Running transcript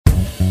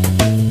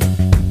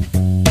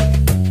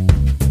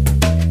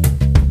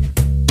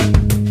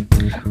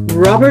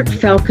Robert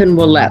Falcon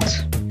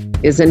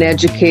Ouellette is an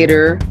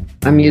educator,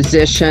 a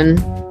musician,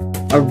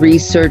 a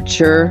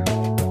researcher,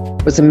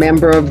 was a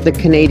member of the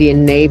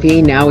Canadian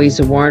Navy. Now he's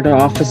a warrant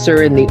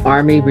officer in the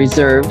Army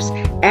Reserves,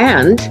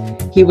 and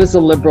he was a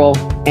Liberal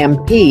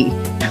MP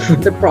for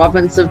the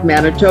province of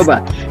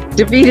Manitoba.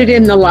 Defeated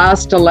in the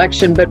last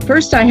election. But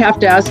first I have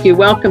to ask you,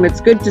 welcome. It's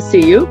good to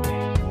see you,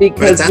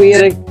 because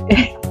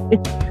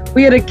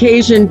we had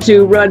occasion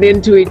to run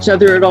into each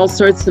other at all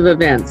sorts of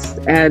events.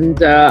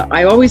 And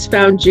I always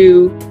found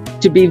you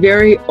to be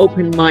very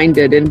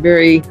open-minded and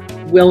very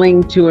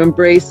willing to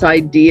embrace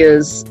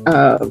ideas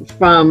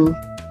from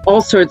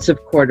all sorts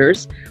of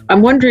quarters.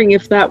 I'm wondering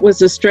if that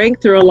was a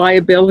strength or a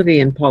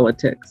liability in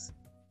politics.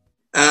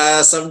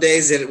 Some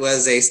days it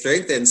was a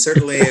strength, and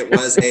certainly it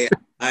was a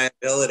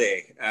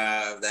liability.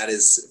 That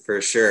is for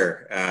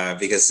sure.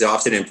 Because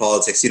often in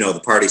politics,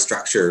 the party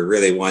structure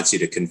really wants you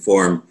to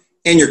conform,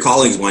 and your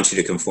colleagues want you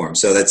to conform.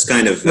 So that's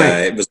kind of,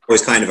 right. It was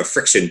always kind of a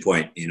friction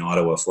point in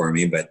Ottawa for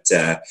me. But,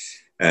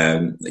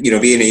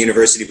 being a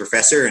university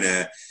professor and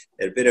a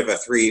bit of a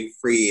free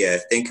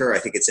thinker, I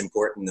think it's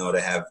important, though,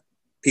 to have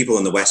people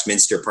in the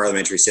Westminster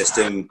parliamentary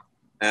system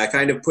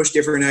kind of push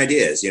different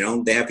ideas.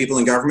 They have people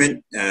in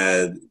government,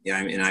 and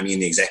I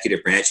mean the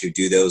executive branch, who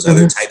do those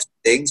other types of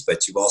things,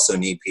 but you also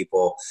need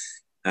people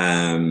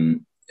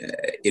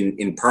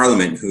in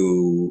Parliament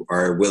who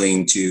are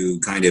willing to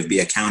kind of be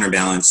a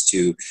counterbalance,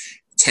 to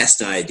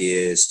test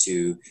ideas,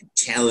 to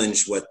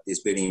challenge what is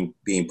being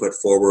put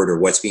forward or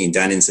what's being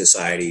done in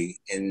society.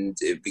 And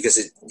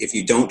because if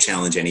you don't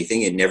challenge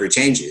anything, it never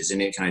changes,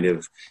 and it kind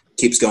of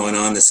keeps going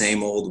on the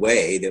same old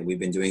way that we've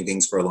been doing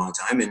things for a long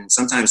time. And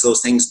sometimes those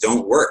things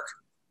don't work.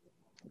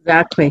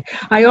 Exactly.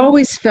 I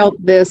always felt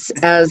this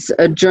as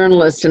a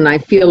journalist, and I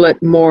feel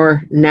it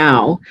more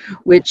now,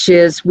 which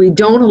is we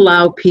don't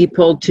allow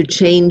people to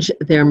change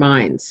their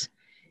minds.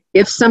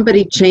 If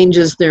somebody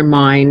changes their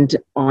mind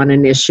on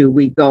an issue,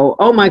 we go,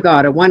 oh my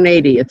God, a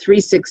 180, a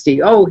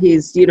 360. Oh,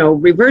 he's,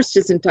 reversed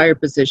his entire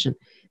position.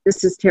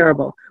 This is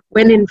terrible.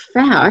 When in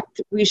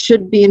fact, we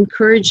should be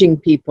encouraging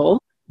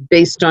people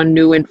based on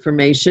new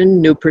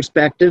information, new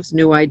perspectives,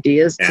 new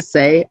ideas to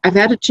say, I've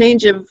had a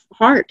change of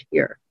heart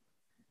here.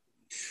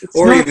 It's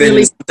or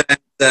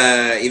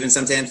even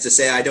sometimes to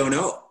say, I don't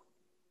know.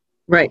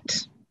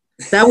 Right.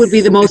 That would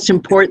be the most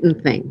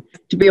important thing,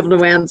 to be able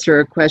to answer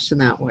a question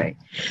that way.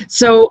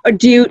 So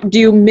do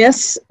you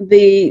miss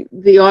the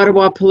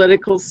Ottawa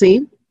political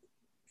scene?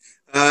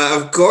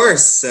 Of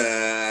course,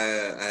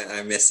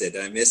 I miss it.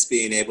 I miss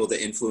being able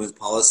to influence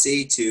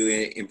policy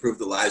to improve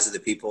the lives of the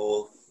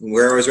people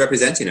where I was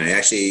representing. I'm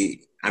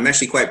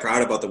actually quite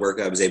proud about the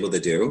work I was able to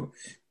do.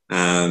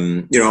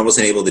 I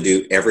wasn't able to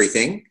do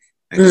everything,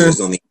 because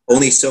there's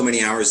only so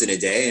many hours in a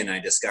day, and I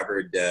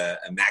discovered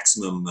a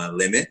maximum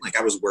limit. Like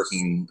I was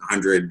working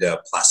 100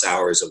 plus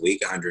hours a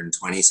week,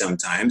 120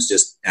 sometimes.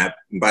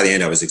 By the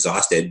end, I was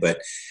exhausted, but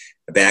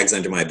the bags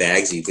under my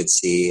bags, you could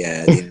see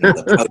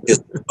the pouches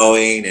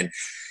going,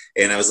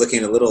 and I was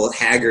looking a little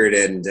haggard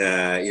and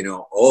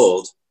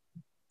old.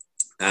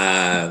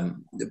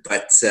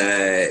 But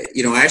I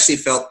actually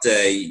felt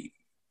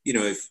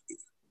if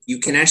you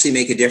can actually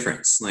make a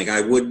difference. Like I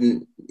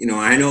wouldn't,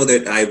 I know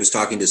that I was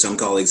talking to some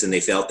colleagues and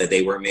they felt that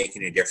they weren't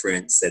making a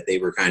difference, that they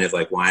were kind of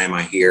like, why am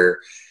I here?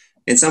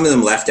 And some of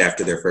them left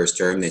after their first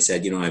term. They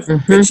said, I've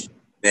reached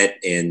it,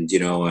 and,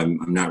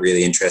 I'm not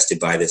really interested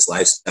by this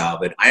lifestyle.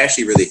 But I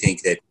actually really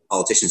think that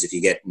politicians, if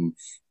you get,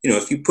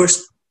 if you push,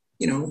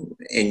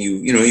 and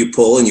you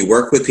pull and you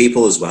work with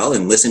people as well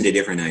and listen to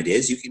different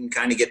ideas, you can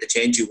kind of get the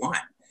change you want.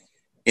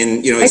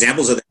 And,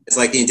 examples of that, it's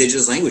like the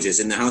Indigenous languages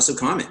in the House of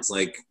Commons.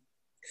 Like,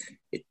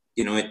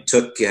 it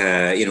took,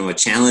 a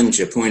challenge,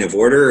 a point of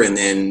order, and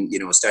then,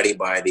 a study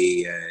by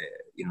the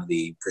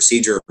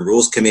Procedure and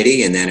Rules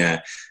Committee, and then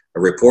a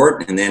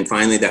report. And then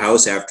finally the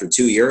House, after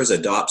 2 years,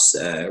 adopts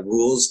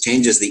rules,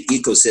 changes the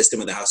ecosystem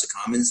of the House of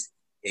Commons,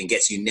 and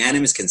gets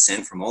unanimous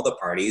consent from all the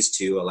parties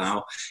to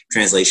allow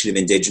translation of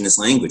Indigenous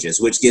languages,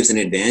 which gives an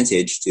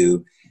advantage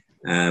to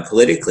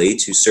politically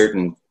to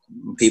certain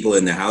people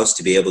in the House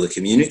to be able to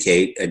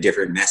communicate a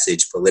different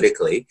message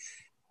politically.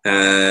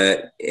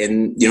 And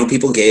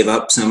people gave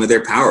up some of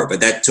their power, but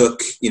that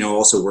took,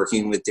 also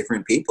working with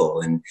different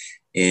people and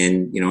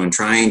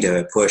trying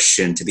to push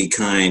and to be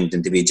kind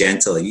and to be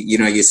gentle.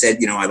 You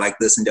said, I like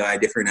to listen to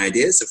different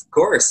ideas, of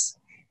course,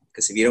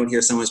 because if you don't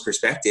hear someone's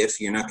perspective,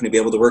 you're not going to be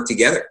able to work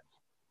together.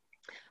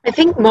 I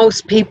think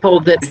most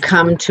people that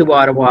come to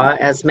Ottawa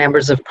as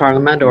members of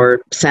Parliament or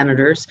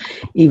senators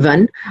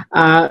even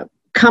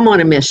come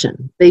on a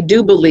mission. They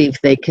do believe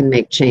they can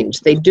make change.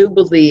 They do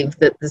believe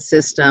that the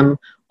system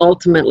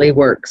ultimately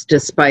works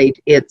despite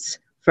its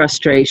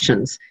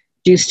frustrations.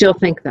 Do you still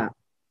think that?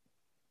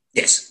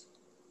 Yes,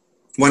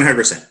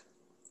 100%.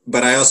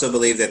 But I also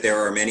believe that there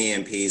are many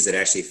MPs that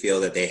actually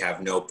feel that they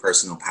have no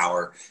personal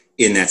power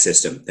in that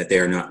system, that they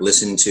are not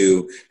listened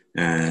to,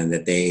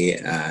 that they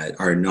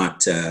are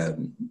not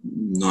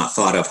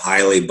thought of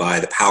highly by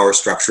the power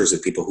structures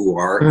of people who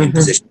are in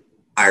position of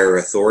higher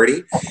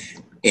authority.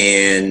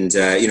 And,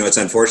 it's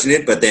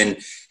unfortunate, but then,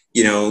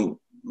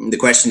 the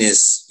question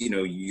is,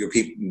 your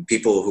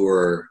people who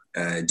are,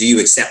 do you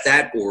accept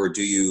that, or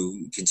do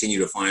you continue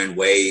to find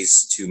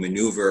ways to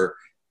maneuver,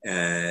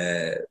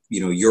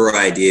 your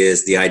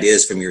ideas, the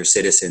ideas from your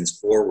citizens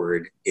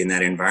forward in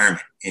that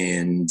environment?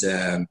 And,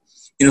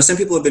 some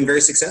people have been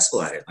very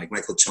successful at it, like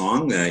Michael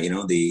Chong,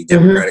 the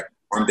Democratic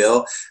Farm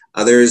Bill.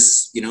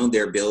 Others,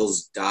 their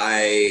bills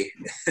die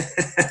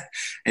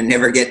and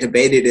never get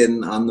debated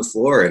on the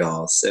floor at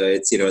all. So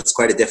it's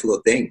quite a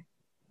difficult thing.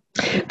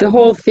 The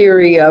whole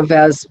theory of,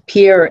 as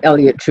Pierre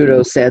Elliott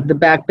Trudeau said, the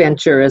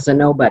backbencher is a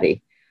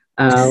nobody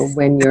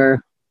when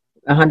you're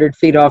 100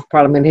 feet off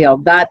Parliament Hill.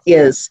 That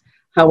is,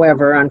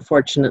 however,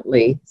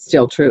 unfortunately,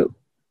 still true.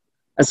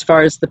 As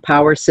far as the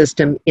power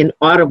system in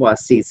Ottawa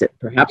sees it,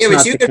 perhaps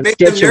not you the can make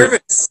them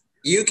nervous.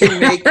 You can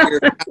make your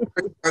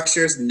power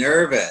structures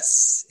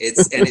nervous.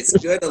 It's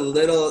good a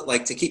little,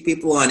 like, to keep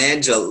people on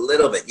edge a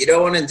little bit. You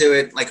don't want to do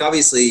it, like,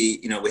 obviously,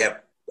 we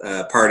have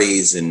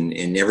parties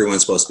and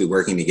everyone's supposed to be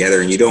working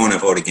together, and you don't want to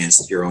vote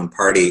against your own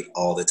party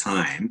all the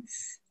time.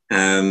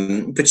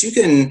 But you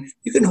can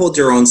hold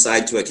your own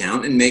side to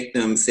account and make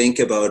them think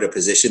about a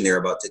position they're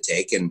about to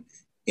take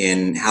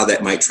and how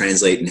that might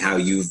translate in how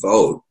you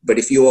vote. But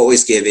if you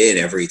always give in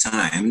every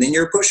time, then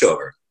you're a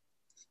pushover.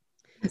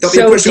 Don't be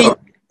a pushover.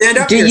 Stand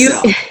up for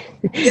yourself.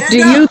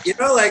 Stand up.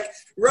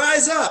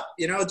 Rise up.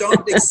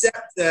 Don't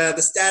accept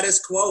the status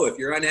quo if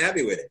you're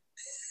unhappy with it.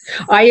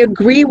 I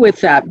agree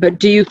with that, but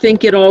do you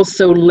think it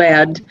also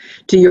led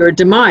to your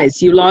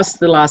demise? You lost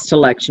the last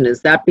election.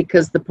 Is that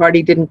because the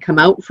party didn't come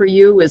out for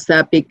you? Is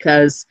that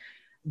because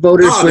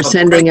voters were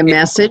sending a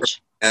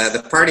message?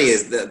 The party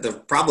is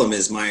the problem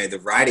is the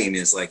riding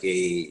is like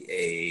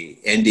a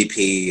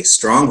NDP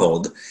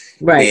stronghold,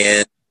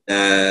 right?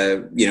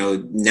 And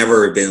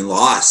never been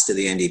lost to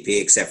the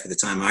NDP except for the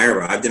time I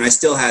arrived, and I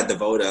still had the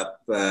vote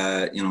up.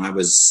 I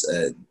was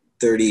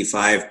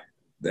 35.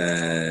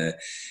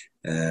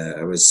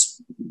 I was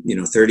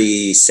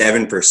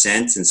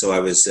 37%, and so I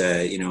was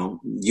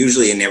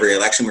usually in every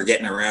election we're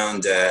getting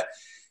around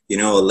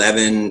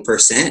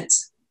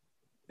 11%.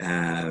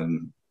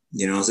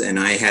 And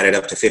I had it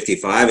up to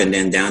 55 and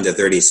then down to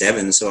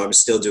 37. So I was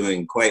still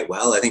doing quite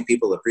well. I think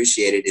people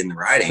appreciate it in the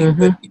riding,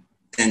 but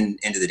then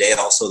end of the day,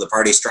 also the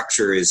party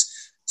structure is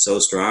so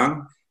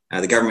strong.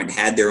 The government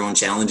had their own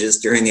challenges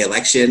during the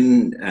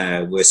election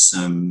with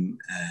some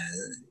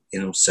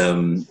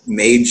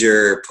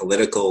major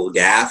political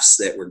gaffes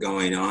that were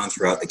going on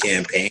throughout the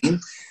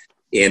campaign.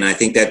 And I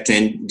think that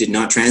did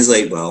not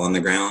translate well on the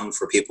ground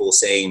for people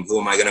saying,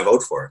 who am I going to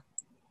vote for?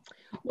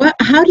 Well,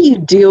 how do you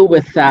deal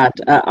with that?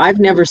 I've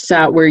never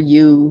sat where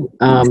you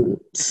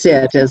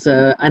sit as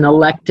an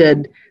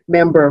elected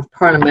member of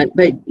Parliament,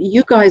 but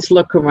you guys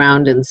look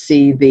around and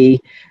see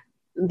the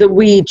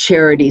weed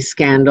charity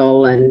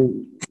scandal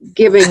and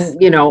giving,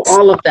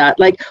 all of that.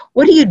 Like,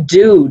 what do you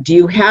do? Do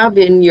you have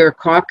in your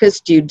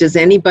caucus, does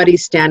anybody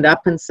stand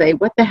up and say,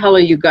 what the hell are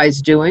you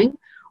guys doing?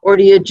 Or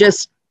do you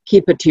just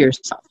keep it to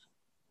yourself?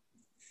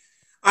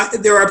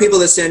 There are people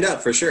that stand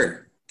up for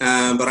sure.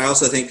 But I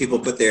also think people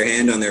put their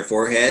hand on their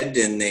forehead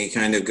and they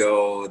kind of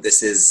go,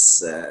 this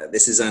is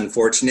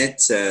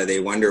unfortunate.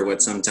 They wonder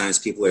what sometimes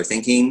people are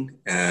thinking.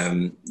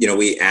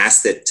 We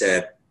ask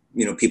that,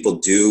 people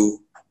do,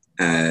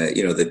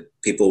 that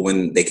people,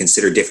 when they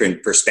consider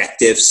different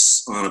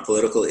perspectives on a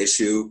political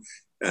issue,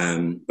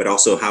 but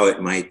also how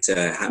it might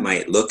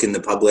look in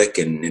the public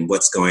and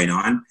what's going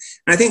on.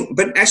 And I think,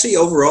 but actually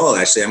overall,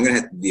 I'm going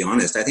to have to be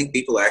honest, I think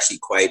people are actually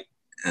quite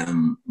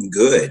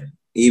good.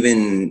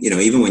 Even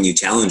when you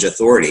challenge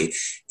authority,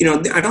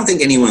 I don't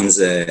think anyone's,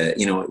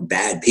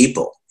 bad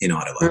people in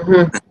Ottawa.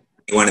 Mm-hmm.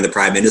 Anyone in the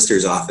Prime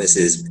Minister's office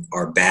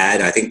are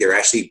bad. I think they're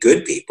actually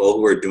good people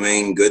who are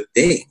doing good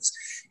things,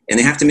 and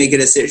they have to make a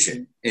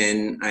decision.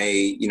 And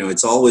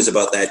it's always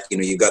about that,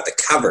 you've got the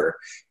cover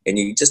and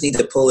you just need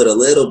to pull it a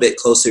little bit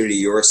closer to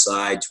your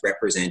side to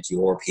represent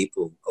your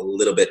people a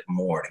little bit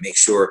more, to make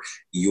sure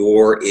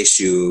your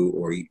issue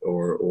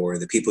or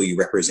the people you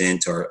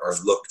represent are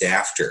looked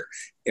after,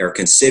 are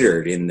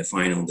considered in the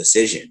final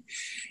decision.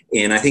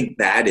 And I think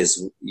that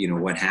is,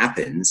 what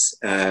happens.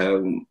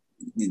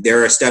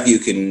 There are stuff you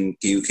can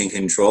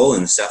control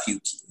and stuff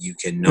you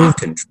cannot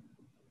control.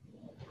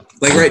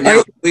 Like right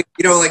now,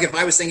 like if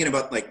I was thinking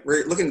about, like,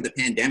 we're looking at the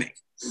pandemic,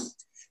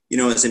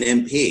 as an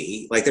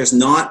MP, like, there's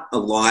not a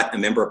lot a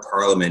member of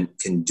Parliament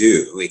can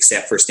do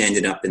except for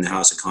standing up in the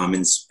House of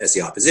Commons as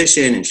the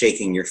opposition and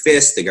shaking your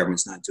fist. The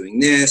government's not doing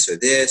this or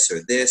this or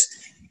this.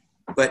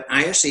 But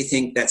I actually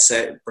think that's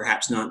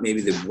perhaps not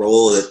maybe the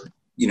role that,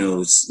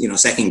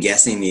 second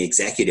guessing the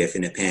executive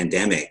in a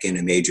pandemic, in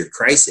a major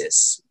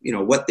crisis.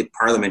 What the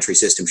parliamentary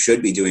system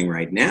should be doing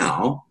right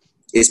now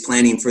is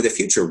planning for the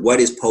future. What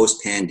is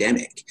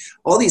post-pandemic?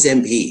 All these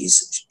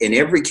MPs in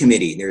every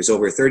committee, there's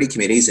over 30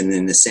 committees, and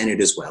in the Senate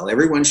as well,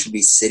 everyone should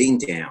be sitting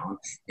down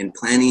and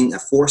planning a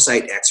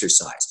foresight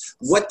exercise.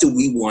 What do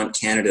we want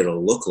Canada to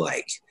look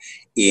like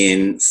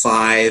in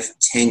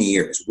 5-10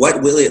 years?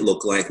 What will it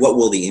look like? What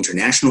will the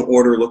international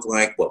order look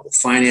like? What will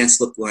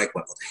finance look like?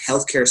 What will the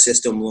healthcare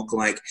system look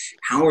like?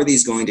 How are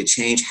these going to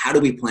change? How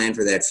do we plan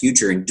for that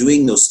future? And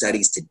doing those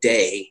studies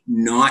today,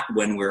 not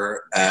when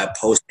we're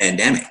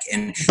post-pandemic.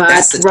 And but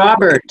that's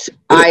Robert,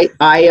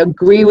 I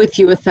agree with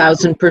you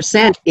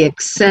 1,000%,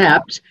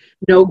 except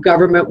no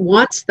government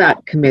wants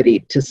that committee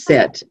to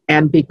sit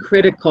and be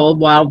critical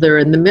while they're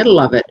in the middle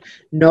of it.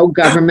 No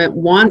government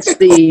wants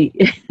the...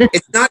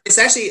 It's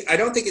actually, I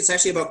don't think it's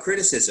actually about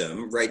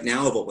criticism right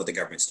now about what the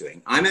government's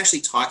doing. I'm actually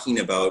talking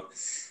about,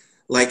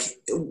 like,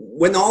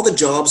 when all the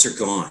jobs are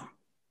gone,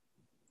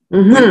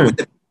 when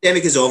the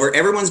pandemic is over,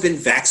 everyone's been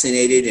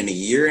vaccinated in a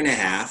year and a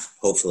half,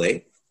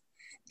 hopefully,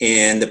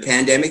 and the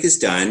pandemic is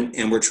done,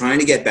 and we're trying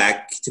to get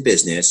back to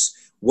business.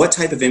 What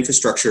type of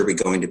infrastructure are we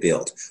going to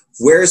build?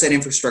 Where is that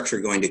infrastructure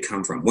going to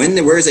come from?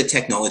 Where is the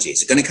technology?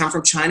 Is it going to come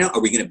from China?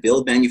 Are we going to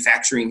build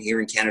manufacturing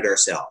here in Canada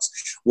ourselves?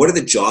 What are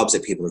the jobs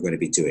that people are going to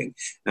be doing?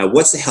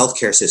 What's the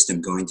healthcare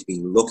system going to be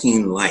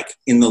looking like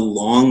in the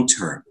long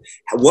term?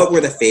 What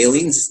were the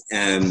failings?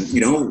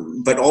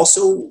 But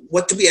also,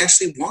 what do we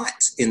actually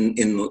want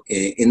in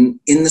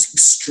this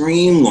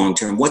extreme long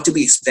term? What do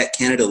we expect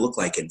Canada to look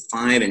like in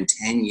 5 and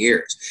 10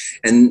 years?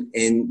 And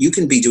you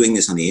can be doing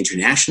this on the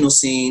international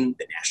scene,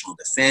 the national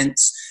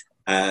defense,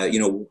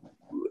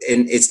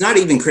 and it's not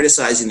even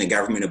criticizing the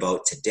government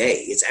about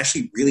today. It's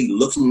actually really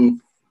looking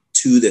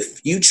to the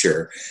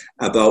future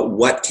about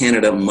what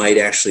Canada might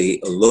actually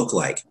look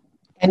like.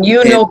 And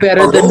you know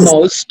better than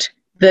most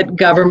that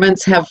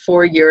governments have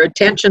 4-year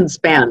attention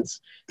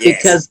spans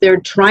because they're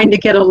trying to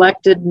get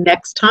elected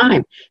next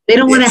time. They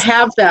don't want to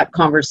have that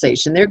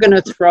conversation. They're going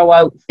to throw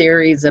out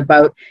theories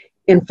about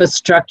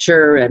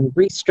infrastructure and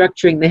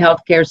restructuring the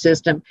healthcare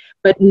system,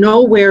 but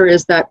nowhere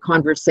is that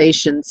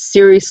conversation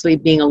seriously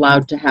being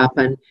allowed to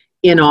happen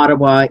in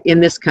Ottawa, in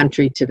this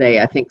country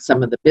today. I think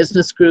some of the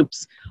business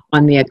groups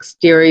on the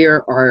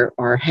exterior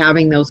are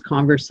having those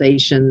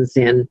conversations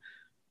in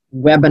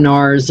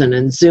webinars and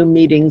in Zoom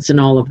meetings and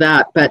all of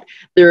that, but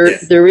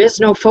there is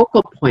no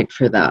focal point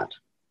for that.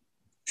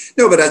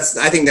 No, but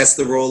I think that's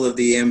the role of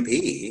the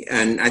MP,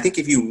 and I think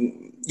if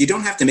you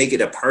don't have to make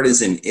it a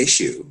partisan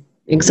issue.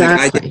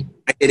 Exactly.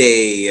 I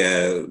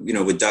did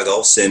with Doug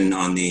Olson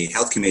on the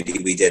health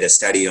committee, we did a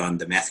study on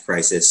the meth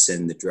crisis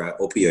and the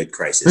opioid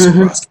crisis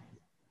across.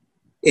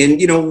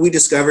 And, we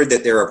discovered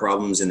that there are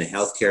problems in the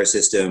healthcare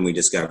system. We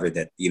discovered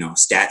that,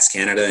 Stats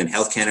Canada and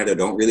Health Canada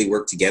don't really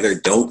work together,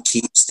 don't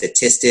keep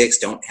statistics,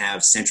 don't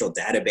have central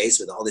database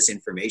with all this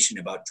information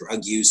about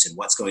drug use and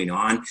what's going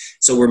on.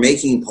 So we're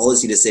making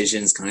policy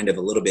decisions kind of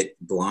a little bit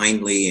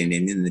blindly and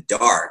in the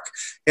dark.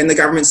 And the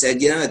government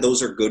said, yeah,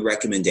 those are good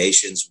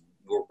recommendations.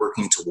 We're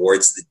working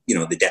towards,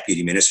 the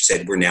deputy minister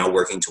said, we're now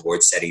working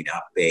towards setting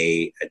up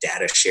a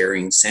data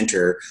sharing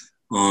center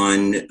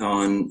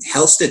on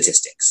health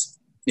statistics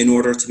in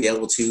order to be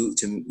able to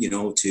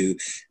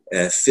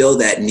fill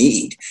that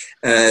need.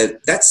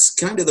 That's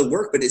kind of the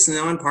work, but it's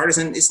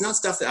nonpartisan. It's not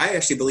stuff that I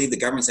actually believe the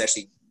government's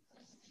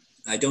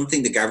I don't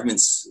think the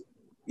government's,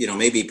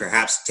 maybe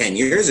perhaps 10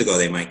 years ago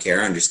they might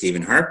care under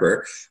Stephen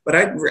Harper, but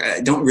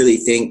I don't really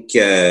think,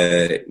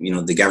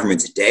 the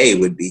government today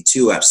would be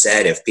too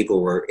upset if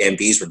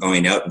MPs were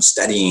going out and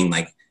studying,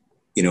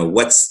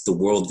 what's the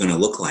world going to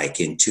look like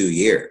in 2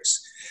 years?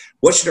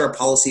 What should our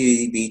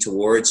policy be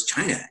towards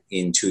China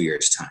in 2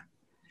 years' time?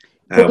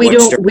 But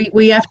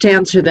we have to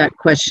answer that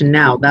question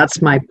now.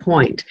 That's my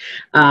point.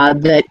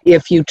 That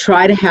if you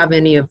try to have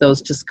any of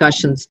those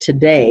discussions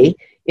today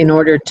in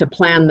order to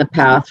plan the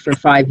path for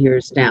 5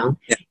 years down,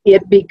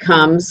 it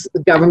becomes,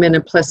 the government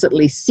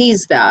implicitly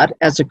sees that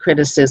as a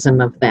criticism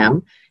of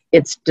them.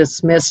 It's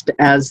dismissed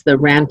as the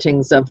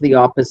rantings of the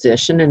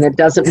opposition, and it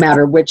doesn't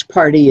matter which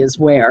party is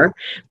where.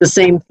 The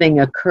same thing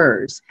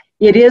occurs.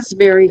 It is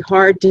very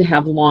hard to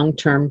have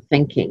long-term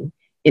thinking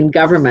in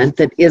government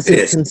that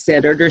isn't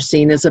considered or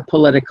seen as a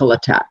political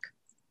attack.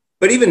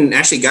 But even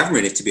actually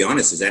government, if to be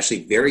honest, is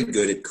actually very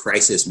good at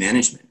crisis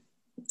management.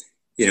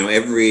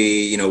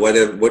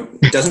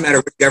 What doesn't matter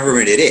which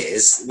government it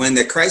is, when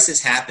the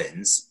crisis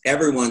happens,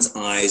 everyone's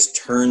eyes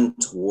turn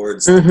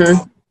towards the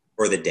top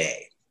for the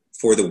day,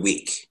 for the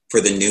week, for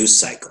the news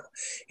cycle.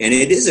 And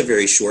it is a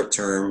very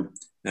short-term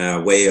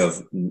way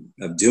of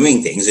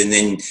doing things. And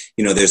then,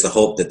 there's the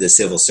hope that the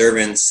civil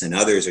servants and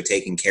others are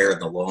taking care of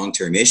the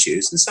long-term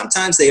issues. And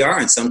sometimes they are,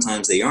 and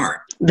sometimes they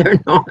aren't.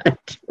 They're not.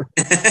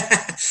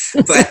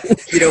 But,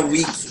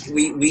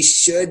 we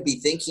should be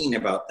thinking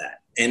about that.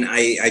 And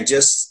I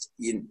just,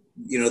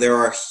 there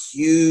are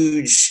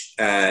huge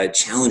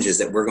challenges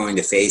that we're going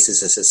to face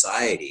as a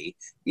society,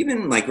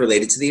 even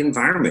related to the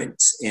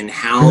environment and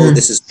how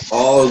this is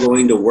all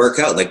going to work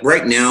out. Like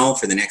right now,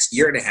 for the next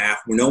year and a half,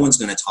 no one's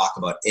going to talk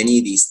about any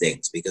of these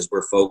things because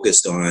we're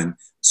focused on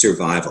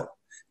survival.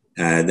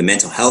 The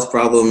mental health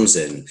problems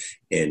and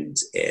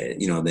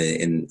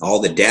all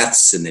the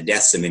deaths and the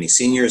deaths of many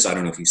seniors. I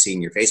don't know if you've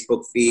seen your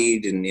Facebook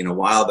feed in a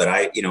while, but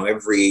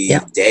every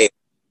day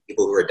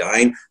people who are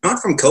dying, not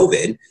from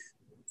COVID,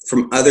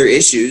 from other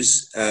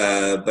issues,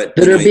 but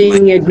that are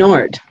being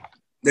ignored.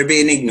 they're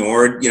being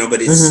ignored, but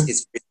Mhm.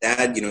 it's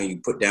sad, you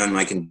put down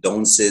my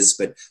condolences,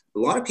 but a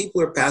lot of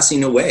people are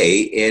passing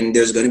away, and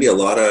there's going to be a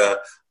lot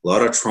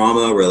of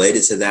trauma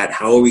related to that.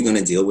 How are we going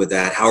to deal with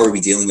that? How are we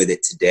dealing with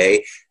it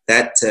today?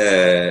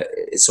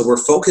 So we're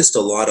focused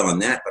a lot on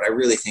that, but I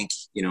really think,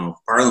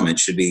 Parliament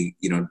should be,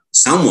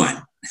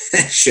 someone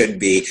should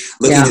be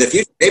looking Yeah. to the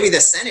future. Maybe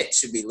the Senate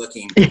should be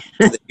looking to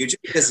the future,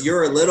 because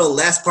you're a little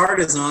less Yes,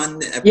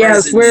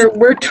 partisan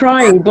we're than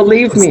trying,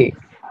 believe Parliament. me.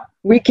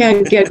 We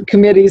can't get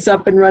committees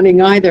up and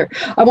running either.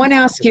 I want to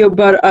ask you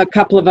about a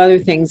couple of other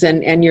things,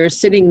 and you're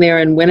sitting there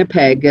in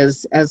Winnipeg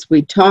as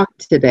we talk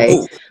today,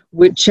 Oh,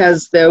 which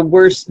has the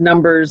worst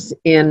numbers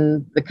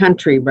in the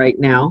country right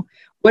now.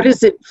 What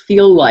does it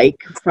feel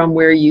like from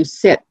where you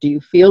sit? Do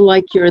you feel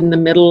like you're in the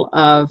middle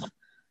of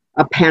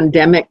a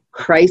pandemic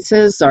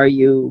crisis? Are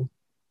you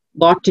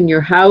locked in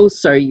your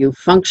house? Are you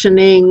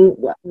functioning?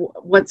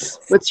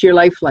 What's your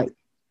life like?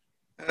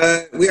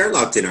 we are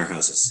locked in our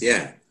houses.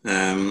 Yeah.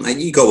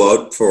 You go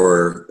out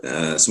for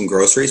some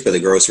groceries, but the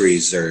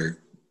groceries are,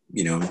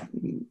 you know,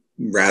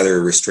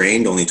 rather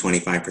restrained, only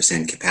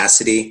 25%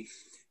 capacity.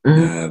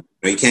 Mhm.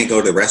 You can't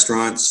go to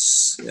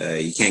restaurants.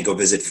 You can't go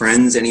visit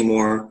friends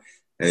anymore.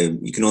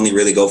 You can only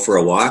really go for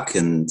a walk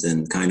and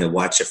kind of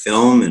watch a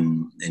film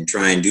and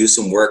try and do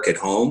some work at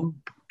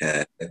home.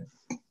 Uh,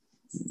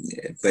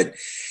 but,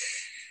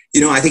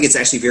 I think it's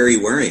actually very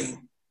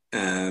worrying.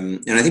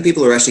 And I think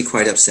people are actually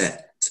quite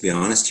upset, to be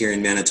honest, here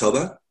in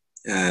Manitoba.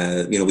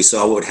 We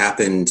saw what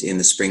happened in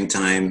the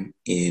springtime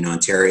in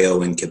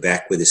Ontario and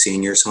Quebec with the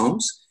seniors'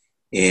 homes.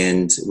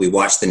 And we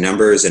watched the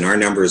numbers, and our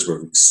numbers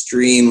were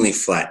extremely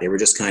flat. They were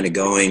just kind of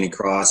going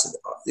across,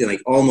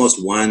 like almost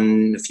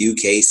a few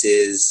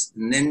cases.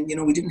 And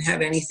then, we didn't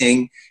have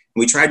anything.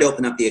 We tried to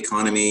open up the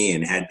economy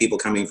and had people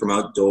coming from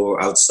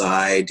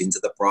outside into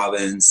the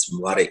province, a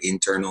lot of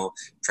internal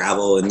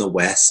travel in the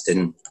West.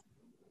 And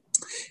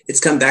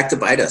it's come back to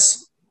bite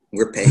us.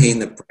 We're paying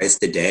the price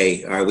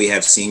today. We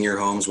have senior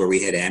homes where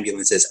we had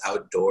ambulances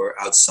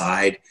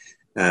outside.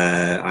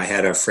 I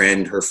had a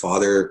friend, her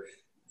father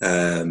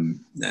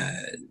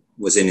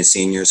was in a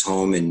senior's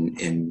home,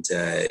 and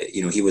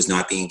he was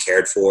not being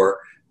cared for.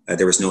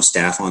 There was no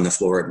staff on the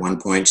floor at one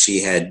point.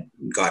 She had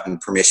gotten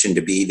permission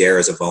to be there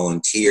as a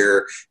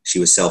volunteer. She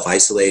was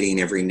self-isolating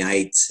every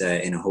night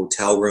in a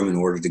hotel room in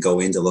order to go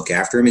in to look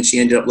after him, and she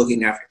ended up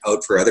looking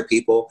out for other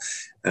people.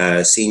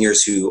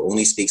 Seniors who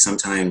only speak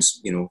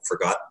sometimes,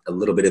 forgot a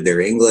little bit of their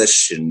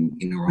English and,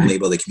 are only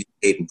able to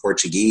communicate in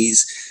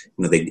Portuguese.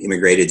 They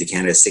immigrated to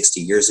Canada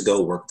 60 years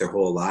ago, worked their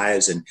whole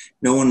lives, and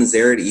no one was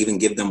there to even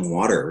give them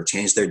water or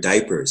change their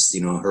diapers.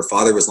 Her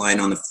father was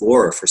lying on the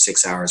floor for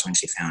 6 hours when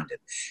she found him.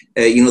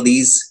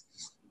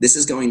 This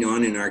is going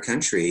on in our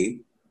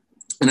country,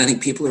 and I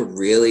think people are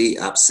really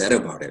upset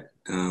about it.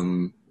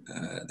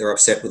 They're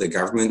upset with the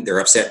government. They're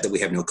upset that we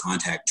have no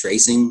contact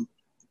tracing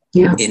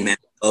in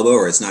Manitoba,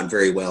 or it's not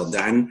very well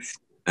done.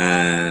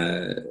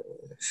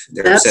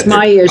 That's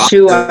my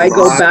issue. I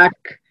go back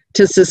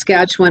to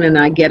Saskatchewan and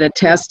I get a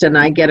test and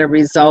I get a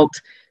result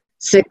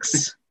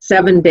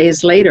 6-7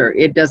 days later.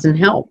 It doesn't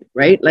help,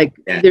 right? Like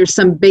there's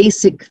some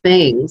basic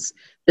things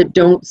that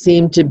don't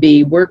seem to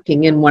be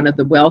working in one of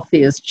the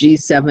wealthiest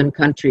G7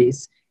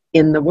 countries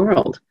in the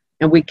world,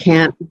 and we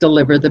can't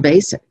deliver the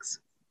basics.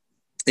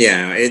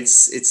 Yeah, it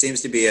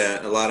seems to be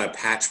a lot of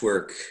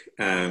patchwork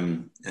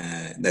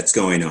that's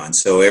going on.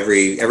 So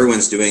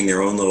everyone's doing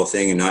their own little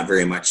thing and not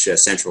very much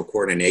central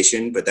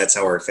coordination, but that's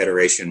how our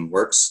federation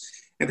works.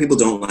 And people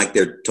don't like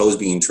their toes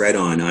being tread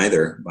on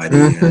either by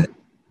the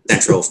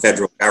central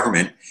federal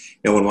government.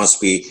 No one wants to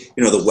be,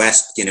 the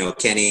West,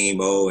 Kenny,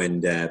 Moe,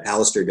 and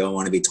Pallister don't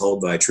want to be told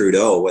by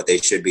Trudeau what they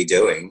should be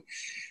doing.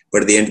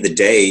 But at the end of the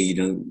day,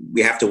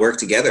 we have to work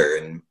together.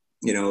 And,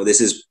 this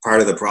is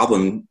part of the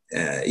problem.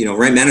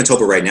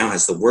 Manitoba right now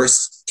has the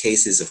worst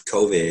cases of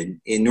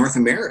COVID in North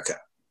America.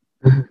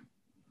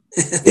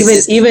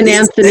 Even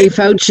Anthony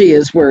Fauci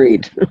is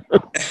worried.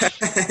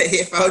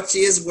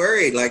 Fauci is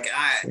worried.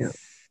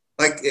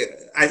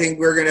 I think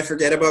we're going to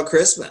forget about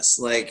Christmas.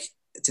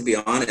 To be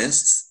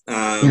honest,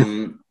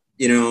 I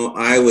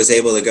was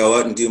able to go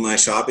out and do my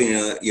shopping,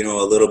 a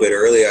little bit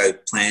early. I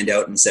planned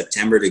out in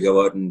September to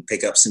go out and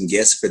pick up some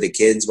gifts for the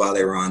kids while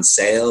they were on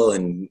sale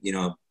and,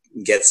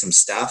 get some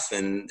stuff.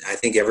 And I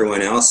think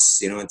everyone else,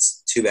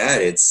 it's too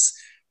bad.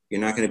 You're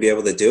not going to be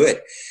able to do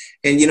it.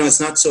 And, it's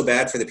not so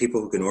bad for the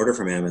people who can order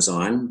from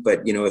Amazon,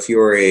 but, if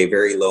you're a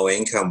very low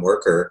income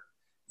worker,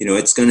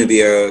 it's going to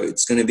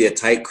be a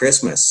tight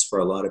Christmas for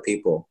a lot of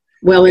people.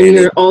 Well, and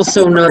you're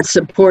also not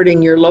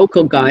supporting your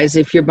local guys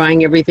if you're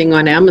buying everything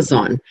on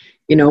Amazon.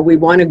 We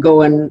want to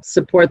go and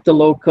support the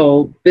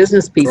local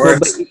business people,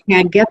 but you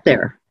can't get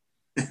there.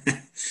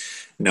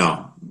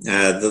 No,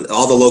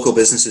 all the local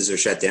businesses are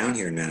shut down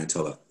here in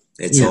Manitoba.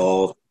 It's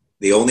all,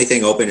 the only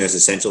thing open is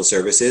essential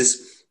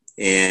services.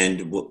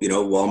 And,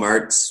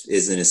 Walmart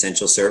is an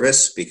essential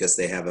service because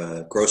they have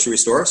a grocery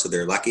store, so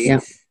they're lucky. Yeah.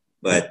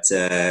 But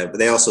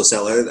they also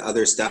sell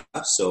other stuff,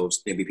 so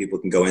maybe people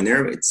can go in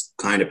there. It's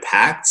kind of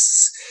packed.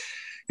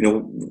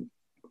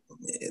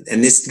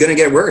 and this is going to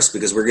get worse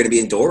because we're going to be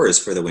indoors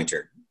for the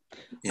winter.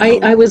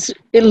 I was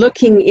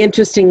looking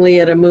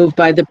interestingly at a move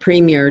by the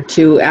Premier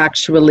to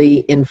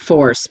actually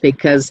enforce,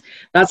 because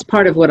that's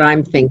part of what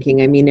I'm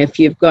thinking. I mean, if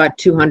you've got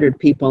 200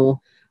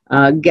 people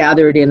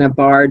gathered in a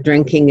bar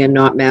drinking and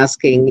not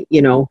masking,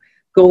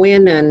 go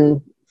in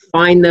and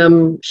find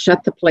them,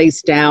 shut the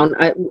place down.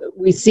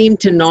 We seem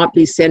to not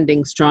be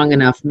sending strong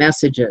enough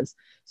messages.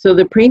 So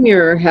the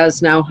Premier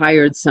has now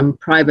hired some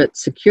private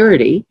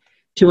security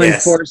to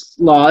enforce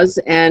laws,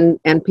 and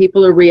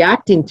people are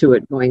reacting to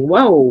it, going,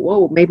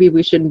 whoa, maybe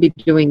we shouldn't be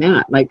doing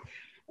that. Like,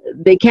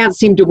 they can't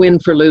seem to win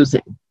for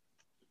losing.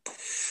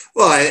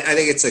 Well, I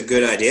think it's a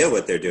good idea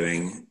what they're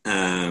doing.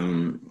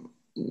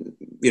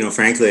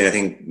 Frankly, I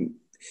think,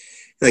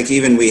 like,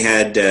 even we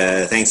had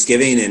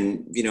Thanksgiving,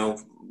 and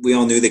we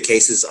all knew the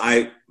cases.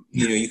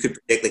 You could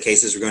predict the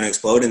cases were going to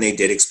explode, and they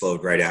did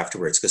explode right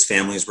afterwards because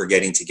families were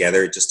getting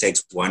together. It just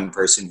takes one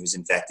person who's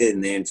infected,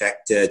 and they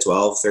infect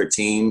 12,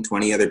 13,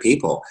 20 other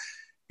people.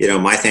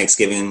 My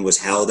Thanksgiving was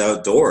held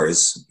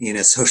outdoors in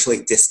a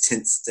socially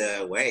distanced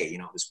way.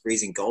 It was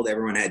freezing cold.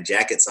 Everyone had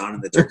jackets on,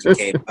 and the turkey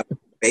came up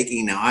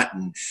baking hot.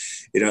 And,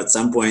 at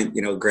some point,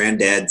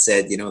 Granddad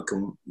said,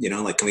 can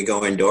we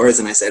go indoors?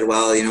 And I said,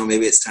 well,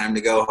 maybe it's time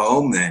to go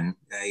home then.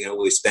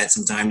 We spent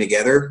some time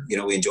together.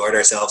 We enjoyed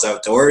ourselves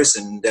outdoors,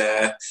 and,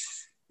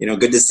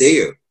 good to see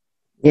you.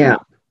 Yeah.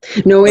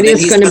 No, it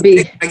is going to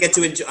be. I get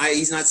to enjoy.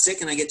 He's not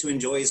sick, and I get to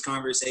enjoy his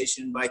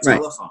conversation by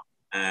telephone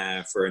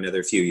for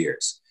another few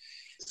years.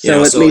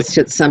 So at least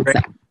it's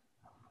something.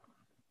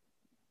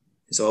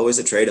 It's always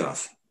a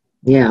trade-off.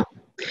 Yeah.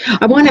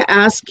 I want to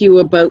ask you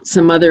about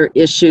some other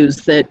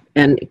issues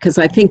because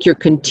I think you're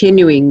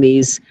continuing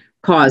these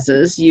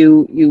causes.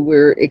 You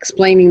were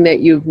explaining that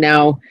you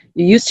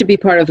used to be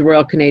part of the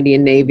Royal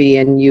Canadian Navy,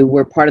 and you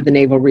were part of the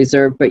Naval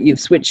Reserve, but you've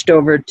switched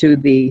over to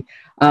the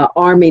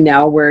Army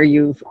now, where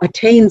you've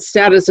attained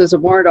status as a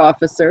warrant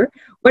officer.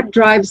 What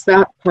drives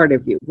that part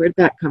of you? Where'd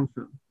that come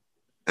from?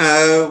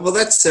 Well,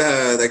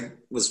 that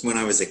was when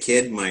I was a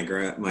kid. My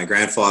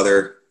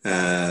grandfather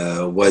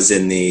was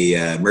in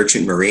the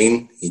Merchant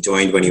Marine. He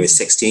joined when he was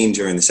 16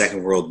 during the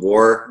Second World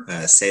War,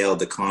 sailed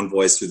the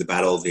convoys through the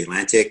Battle of the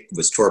Atlantic,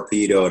 was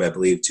torpedoed, I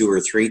believe, 2 or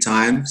 3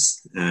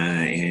 times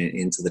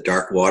into the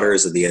dark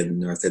waters of the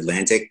North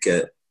Atlantic,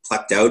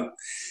 plucked out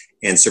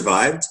and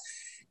survived.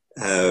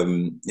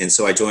 And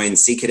so I joined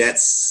Sea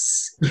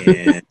Cadets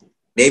and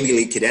Navy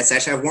League Cadets.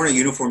 Actually, I've worn a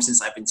uniform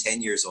since I've been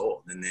 10 years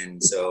old. And then,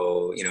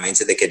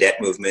 into the cadet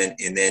movement,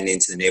 and then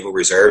into the Naval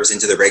Reserves,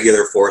 into the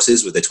regular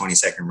forces with the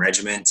 22nd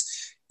Regiment,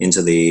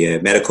 into the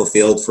medical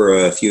field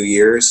for a few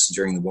years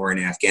during the war in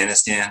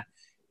Afghanistan.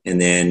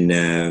 And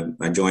then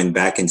I joined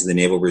back into the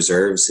Naval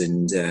Reserves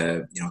and,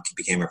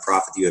 became a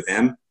prof at U of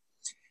M.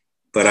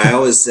 But I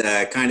always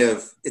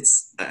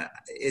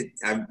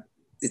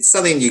it's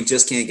something you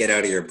just can't get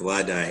out of your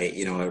blood.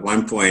 At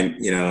one point,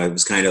 it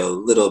was kind of a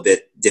little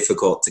bit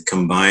difficult to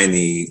combine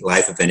the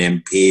life of an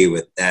MP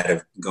with that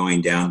of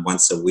going down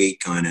once a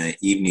week on an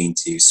evening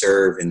to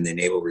serve in the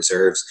Naval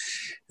Reserves.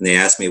 And they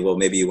asked me, well,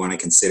 maybe you want to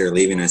consider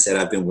leaving. I said,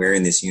 I've been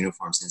wearing this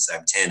uniform since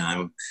I'm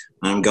 10.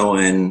 I'm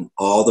going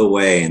all the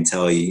way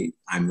until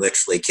I'm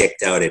literally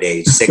kicked out at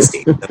age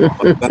 60. So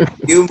I've got a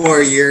few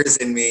more years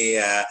in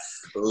me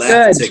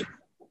left. Good.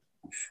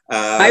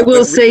 I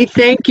will say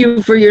thank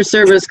you for your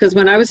service, because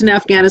when I was in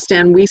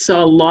Afghanistan, we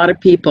saw a lot of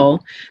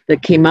people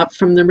that came up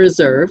from the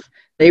reserve.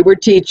 They were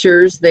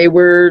teachers, they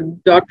were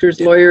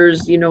doctors,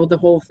 lawyers, the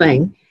whole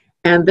thing.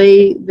 And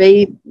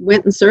they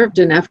went and served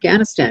in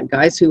Afghanistan,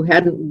 guys who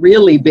hadn't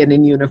really been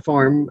in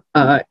uniform,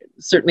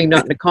 certainly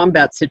not in a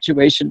combat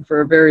situation,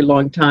 for a very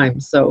long time.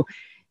 So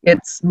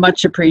it's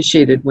much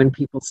appreciated when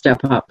people step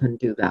up and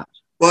do that.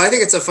 Well, I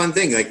think it's a fun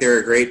thing. Like, there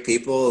are great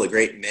people,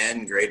 great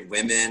men, great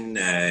women,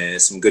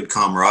 some good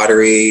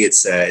camaraderie.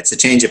 It's a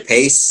change of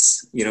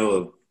pace.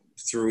 A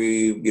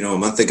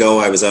month ago,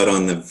 I was out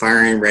on the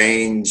firing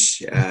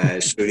range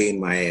shooting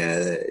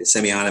my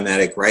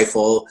semi-automatic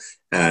rifle.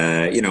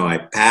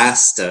 I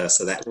passed,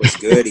 so that was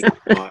good.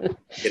 I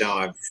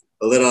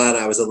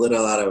was a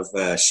little out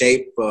of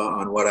shape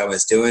on what I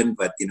was doing,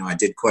 but I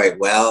did quite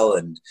well.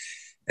 And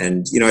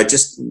I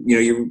just,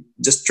 you're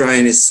just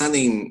trying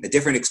a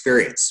different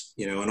experience,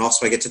 and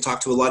also I get to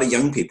talk to a lot of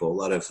young people, a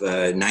lot of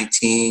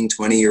 19,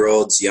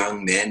 20-year-olds,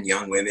 young men,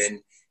 young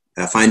women,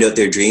 find out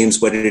their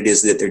dreams, what it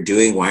is that they're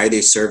doing, why are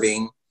they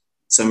serving.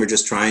 Some are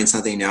just trying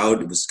something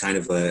out. It was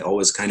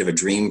always kind of a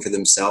dream for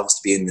themselves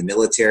to be in the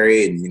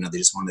military, and, they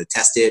just want to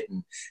test it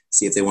and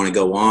see if they want to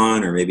go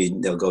on, or maybe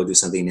they'll go do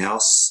something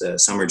else.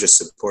 Some are just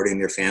supporting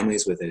their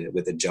families with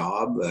a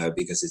job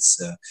because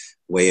it's a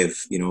way of,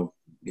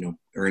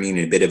 earning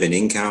a bit of an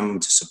income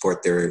to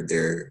support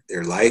their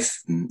life,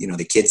 and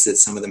the kids that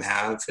some of them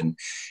have. And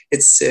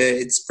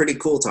it's pretty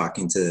cool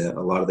talking to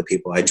a lot of the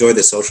people. I enjoy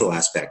the social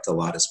aspect a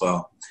lot as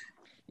well.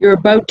 You're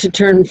about to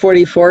turn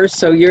 44,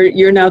 so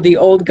you're now the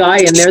old guy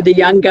and they're the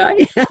young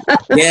guy.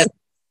 Yes,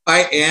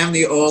 I am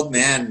the old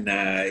man.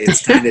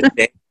 It's kind of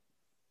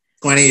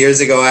 20 years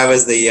ago I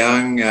was the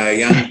young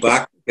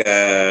buck.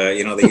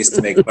 They used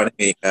to make fun of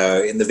me.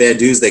 In the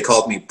Vaduz, they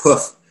called me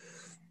Poof.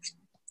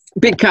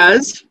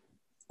 Because?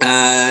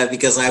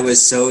 Because I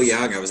was so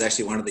young. I was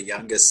actually one of the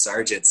youngest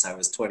sergeants. I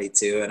was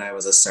 22, and I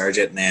was a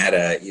sergeant,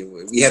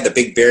 and we had the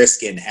big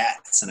bearskin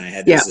hats, and I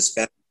had this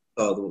feather.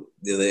 Oh,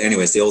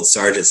 anyways, the old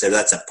sergeant said,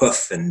 "That's a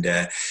Poof," and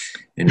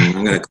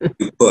I'm going to call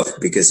you Poof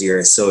because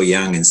you're so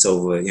young and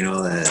so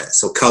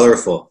so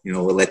colorful.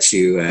 We'll let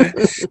you.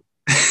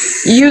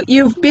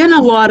 You've been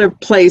a lot of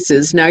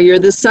places. Now you're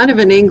the son of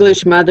an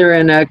English mother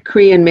and a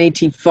Cree and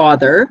Métis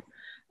father.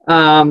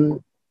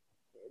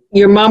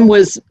 Your mom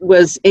was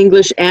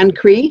English and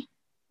Cree?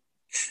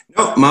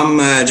 No, mom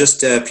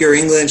just pure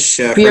English.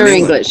 Pure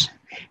English.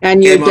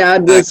 And your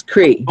dad was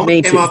Cree,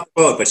 Métis. Came off the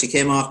boat, but she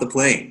came off the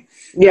plane.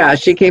 Yeah,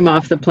 she came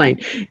off the plane.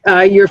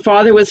 Your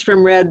father was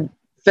from Red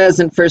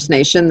Pheasant First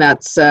Nation.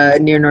 That's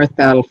near North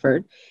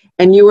Battleford.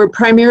 And you were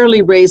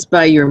primarily raised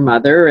by your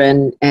mother,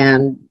 and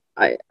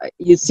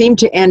you seem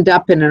to end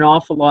up in an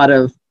awful lot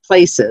of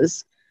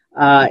places,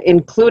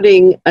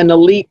 including an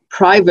elite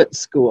private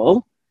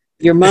school.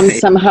 Your mom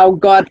somehow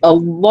got a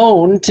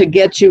loan to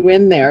get you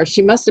in there.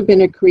 She must have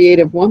been a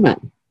creative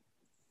woman.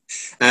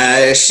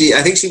 I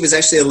think she was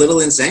actually a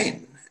little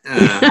insane.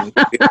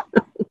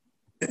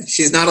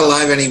 She's not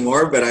alive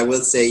anymore, but I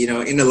will say,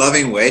 in a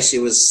loving way, she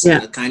was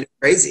kind of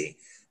crazy.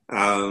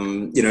 I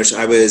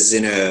was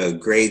in a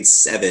grade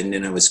 7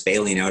 and I was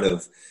failing out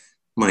of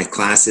my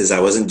classes.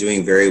 I wasn't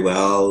doing very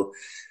well.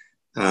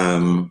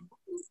 I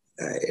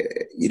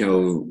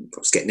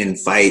was getting in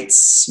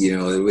fights.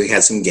 We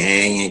had some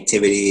gang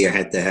activity. I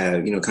had to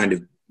have, you'd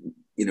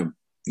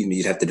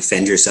have to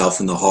defend yourself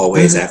in the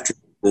hallways after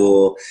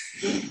school.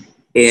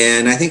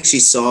 And I think she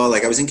saw,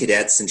 I was in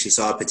cadets, and she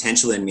saw a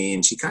potential in me,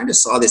 and she kind of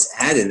saw this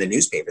ad in the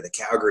newspaper, the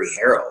Calgary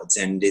Herald,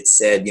 and it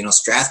said,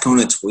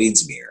 Strathcona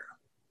Tweedsmuir,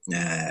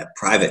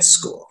 private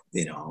school,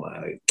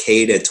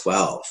 K to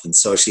 12. And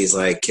so she's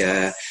like,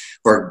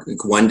 or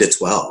 1 to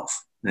 12,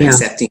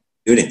 accepting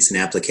students and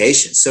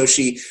applications. So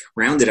she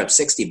rounded up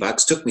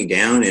 $60, took me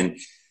down, and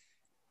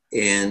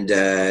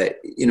I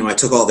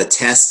took all the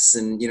tests,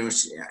 and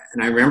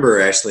and I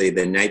remember actually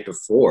the night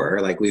before,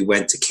 we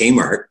went to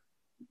Kmart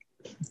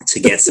to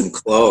get some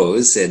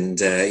clothes, and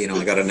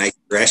I got a nice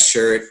dress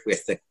shirt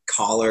with the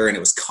collar, and it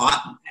was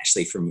cotton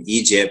actually from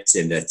Egypt,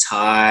 and a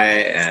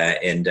tie,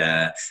 and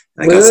I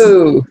got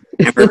some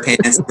Hammer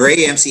pants,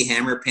 gray MC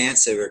Hammer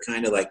pants. They were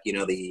kind of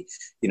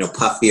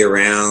puffy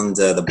around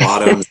the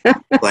bottom.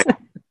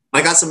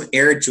 I got some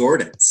Air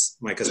Jordans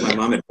because my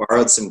mom had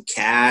borrowed some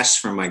cash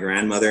from my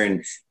grandmother,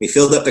 and we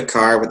filled up the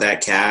car with that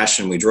cash,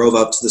 and we drove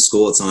up to the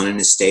school. It's on an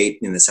estate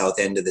in the south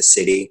end of the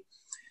city,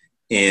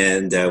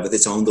 and with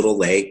its own little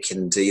lake.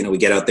 And we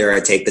get out there, I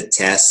take the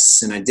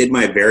tests, and I did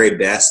my very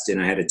best,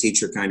 and I had a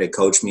teacher kind of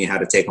coach me how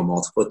to take a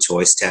multiple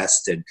choice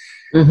test. And,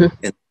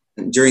 and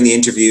during the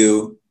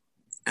interview,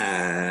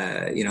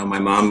 my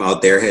mom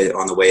out there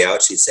on the way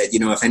out, she said,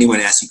 if anyone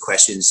asks you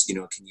questions,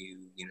 can you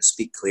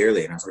speak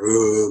clearly? And I was like,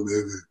 oh,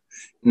 maybe.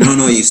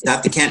 No, you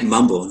stop. You can't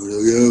mumble.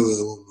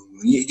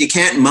 You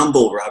can't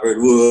mumble, Robert.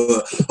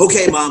 Whoa.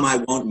 Okay, Mom, I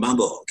won't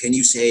mumble. Can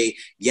you say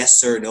yes,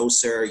 sir, no,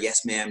 sir,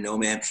 yes, ma'am, no,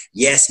 ma'am?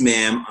 Yes,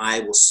 ma'am, I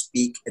will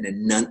speak and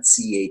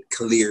enunciate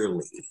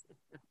clearly.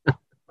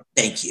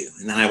 Thank you.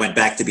 And then I went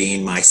back to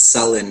being my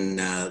sullen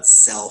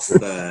self.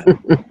 But,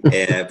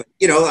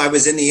 I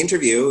was in the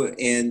interview,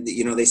 and,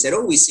 they said,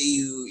 oh, we see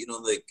you,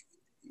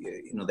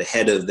 the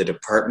head of the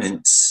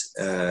department,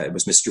 it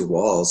was Mr.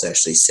 Walls,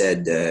 actually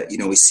said,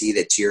 we see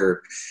that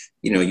you're,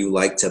 you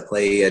like to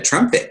play a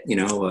trumpet, and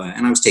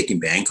I was taking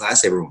band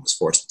class. Everyone was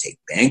forced to take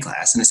band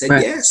class. And I said,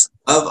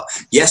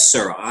 yes,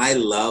 sir, I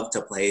love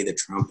to play the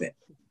trumpet.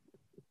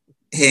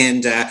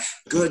 And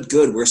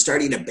good. We're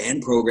starting a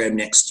band program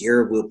next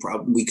year.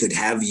 We could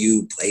have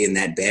you play in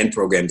that band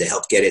program to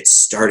help get it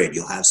started.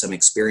 You'll have some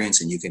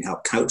experience, and you can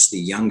help coach the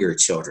younger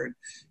children.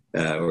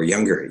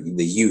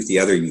 The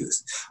other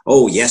youth.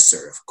 Oh, yes,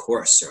 sir. Of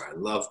course, sir. I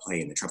love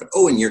playing the trumpet.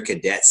 Oh, and you're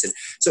cadets. And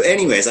so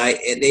anyways,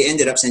 they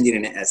ended up sending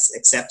an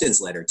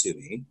acceptance letter to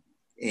me.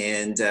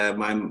 And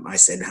I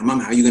said, Mom,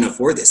 how are you going to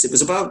afford this? It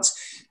was about,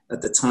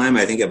 at the time,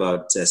 I think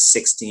about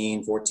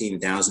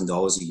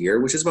 $14,000 a year,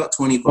 which is about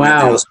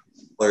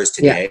 $25,000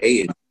 today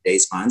in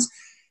today's funds.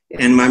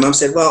 And my mom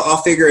said, well,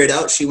 I'll figure it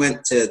out. She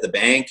went to the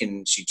bank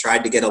and she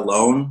tried to get a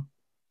loan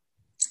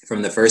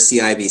from the first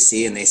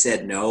CIBC, and they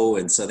said no.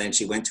 And so then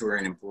she went to her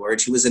employer.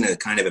 She was in a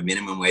kind of a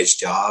minimum wage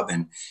job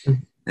and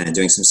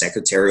doing some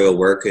secretarial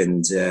work.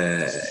 And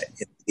the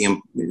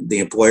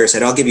employer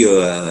said, I'll give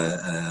you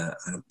an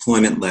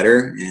employment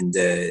letter. And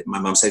my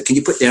mom said, can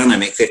you put down I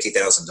make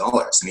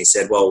 $50,000? And he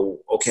said, well,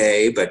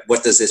 okay, but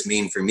what does this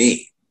mean for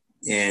me?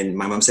 And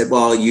my mom said,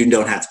 well, you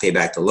don't have to pay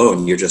back the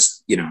loan. You're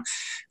just,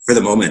 for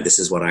the moment, this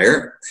is what I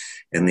earn.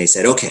 And they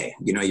said, okay,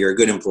 you're a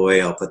good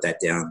employee. I'll put that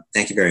down.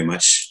 Thank you very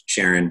much,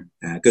 Sharon.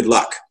 Good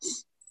luck.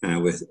 My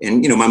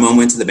mom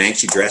went to the bank.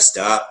 She dressed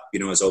up,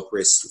 as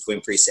Oprah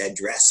Winfrey said,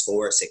 dress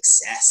for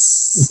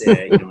success.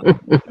 You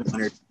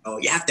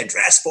have to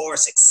dress for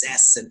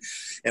success.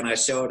 And I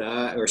showed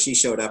up, or she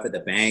showed up at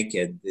the bank,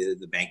 and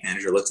the bank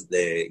manager looked at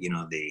the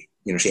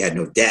she had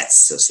no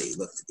debts. So she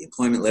looked at the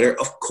employment letter.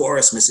 Of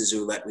course, Mrs.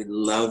 Ouellette, we'd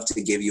love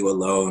to give you a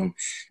loan.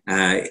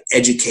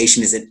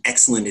 Education is an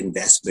excellent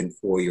investment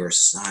for your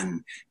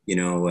son.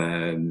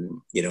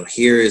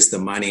 Here is the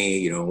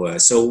money.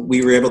 So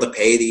we were able to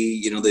pay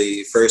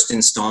the first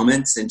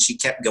installments, and she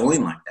kept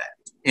going like that.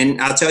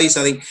 And I'll tell you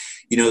something.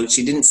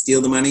 She didn't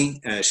steal the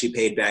money. She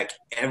paid back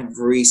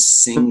every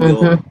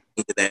single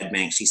to that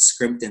bank. She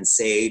scrimped and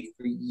saved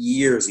for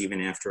years,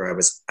 even after I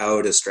was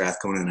out of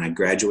Strathcona and I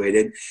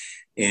graduated.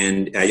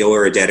 And I owe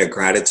her a debt of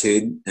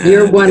gratitude.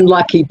 You're one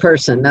lucky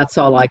person. That's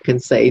all I can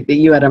say, that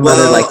you had a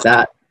mother like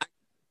that.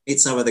 Meet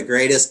some of the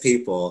greatest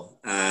people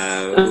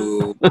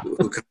who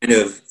kind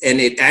of, and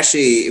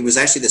it was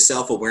actually the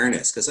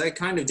self-awareness, because I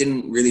kind of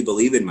didn't really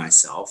believe in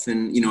myself.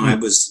 And,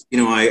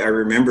 I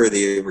remember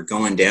they were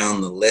going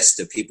down the list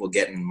of people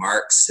getting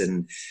marks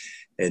and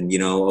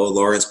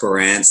Lawrence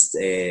Barantz,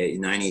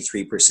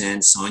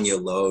 93%, Sonia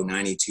Lowe,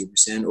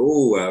 92%.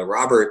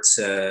 Robert,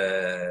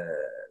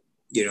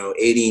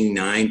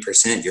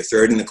 89%, you're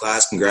third in the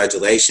class,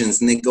 congratulations.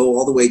 And they go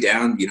all the way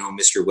down,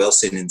 Mr.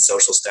 Wilson in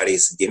social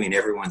studies, giving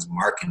everyone's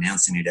mark,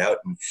 announcing it out.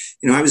 And,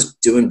 I was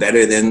doing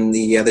better than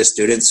the other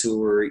students who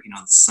were,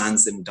 the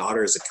sons and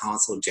daughters of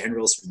consul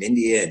generals from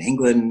India and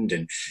England,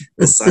 and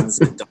the sons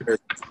and daughters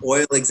of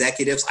oil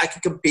executives. I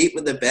could compete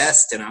with the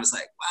best. And I was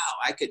like, wow,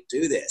 I could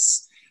do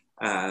this.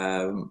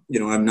 I'm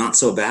not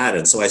so bad.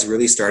 And so I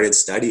really started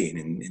studying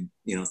and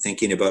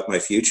thinking about my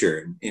future,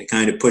 and it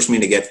kind of pushed me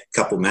to get a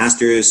couple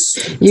masters.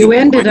 You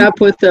ended up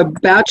with a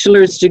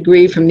bachelor's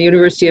degree from the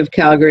University of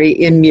Calgary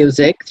in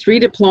music, 3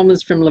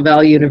 diplomas from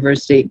Laval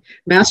University,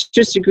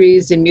 master's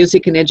degrees in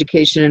music and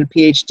education, and a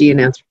PhD in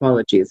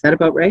anthropology. Is that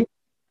about right?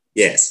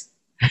 Yes.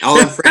 All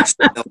in French.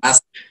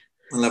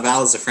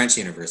 Laval is a French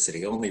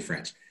university, only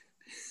French.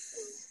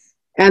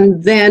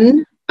 And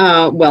then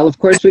of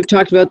course, we've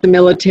talked about the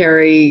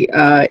military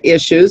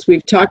issues.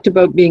 We've talked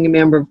about being a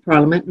member of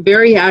Parliament,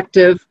 very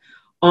active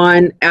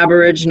on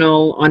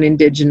Aboriginal, on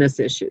Indigenous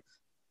issues.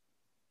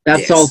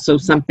 That's also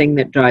something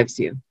that drives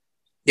you.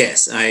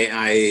 Yes,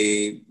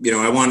 I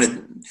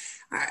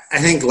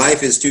think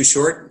life is too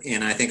short,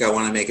 and I think I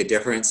want to make a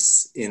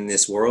difference in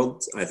this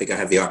world. I think I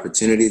have the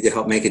opportunity to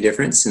help make a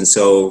difference. And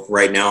so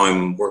right now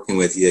I'm working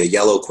with the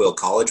Yellow Quill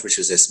College, which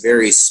is this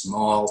very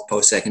small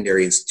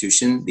post-secondary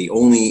institution, the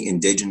only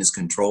Indigenous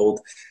controlled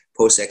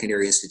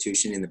post-secondary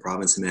institution in the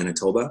province of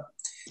Manitoba.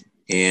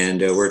 And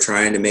we're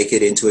trying to make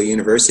it into a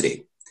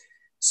university.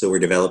 So we're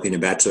developing a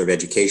Bachelor of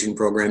Education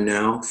program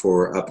now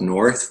for up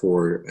north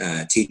for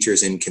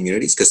teachers in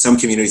communities, because some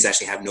communities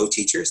actually have no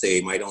teachers. They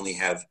might only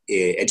have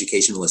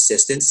educational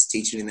assistants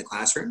teaching in the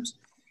classrooms,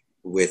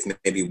 with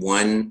maybe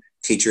one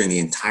teacher in the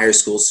entire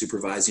school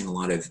supervising a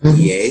lot of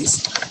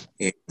EAs.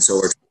 And so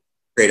we're trying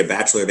to create a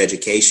Bachelor of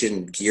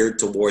Education geared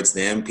towards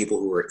them, people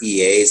who are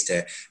EAs,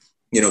 to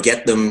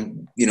get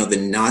them, the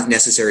not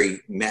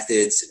necessary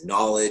methods and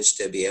knowledge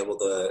to be able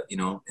to,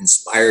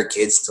 inspire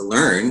kids to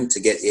learn, to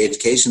get the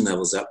education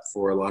levels up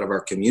for a lot of our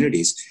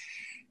communities.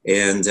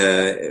 And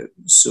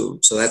so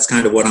that's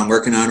kind of what I'm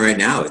working on right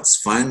now.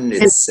 It's fun,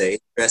 it's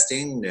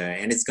interesting,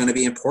 and it's going to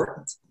be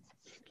important.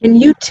 Can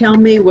you tell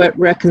me what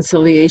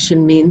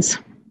reconciliation means?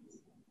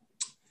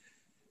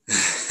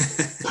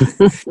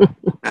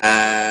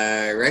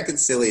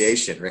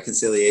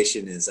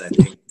 Reconciliation is, I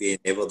think, being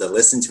able to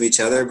listen to each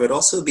other, but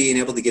also being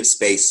able to give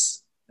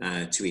space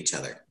to each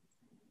other.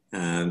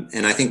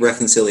 And I think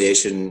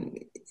reconciliation,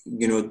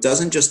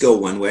 doesn't just go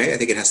one way. I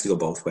think it has to go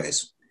both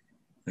ways.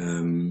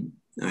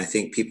 I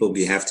think people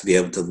have to be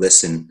able to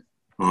listen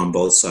on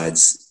both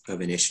sides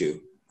of an issue.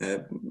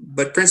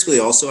 But principally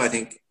also, I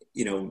think,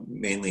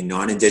 mainly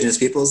non-Indigenous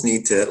peoples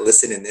need to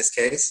listen in this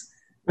case.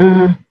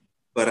 Mm-hmm.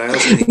 But I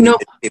also think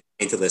people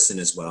need to listen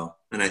as well.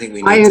 And I think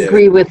we need to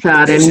agree with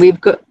that. And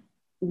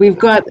we've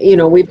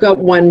got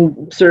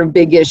one sort of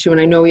big issue,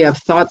 and I know we have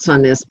thoughts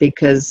on this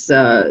because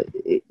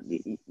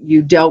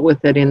you dealt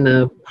with it in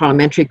the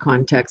parliamentary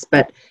context,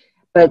 but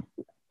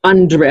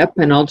UNDRIP,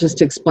 and I'll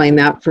just explain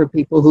that for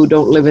people who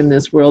don't live in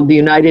this world, the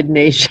United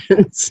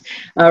Nations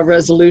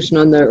resolution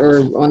on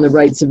the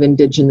rights of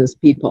Indigenous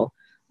people.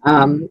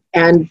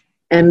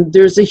 And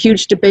there's a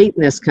huge debate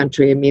in this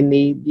country. I mean,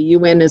 the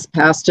UN has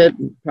passed it,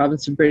 the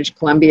province of British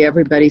Columbia,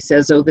 everybody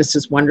says, oh, this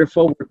is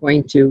wonderful. We're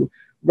going to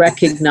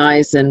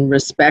recognize and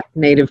respect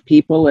Native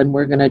people, and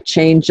we're going to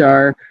change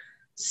our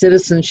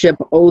citizenship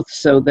oath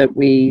so that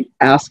we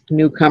ask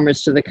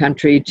newcomers to the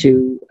country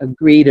to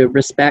agree to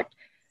respect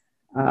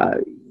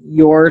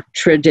your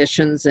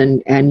traditions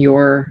and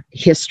your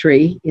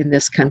history in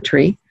this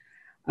country.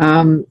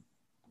 Can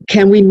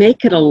we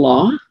make it a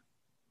law?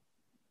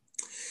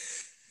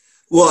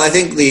 Well, I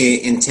think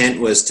the intent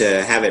was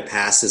to have it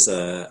passed as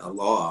a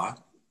law,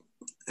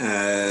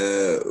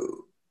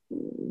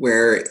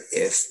 where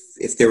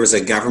if there was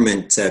a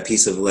government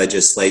piece of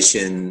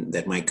legislation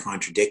that might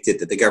contradict it,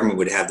 that the government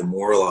would have the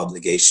moral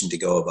obligation to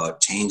go about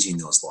changing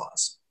those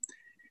laws.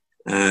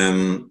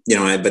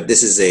 But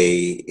this is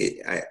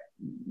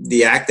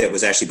the act that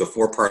was actually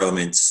before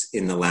Parliament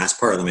in the last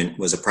Parliament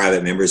was a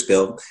private member's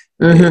bill.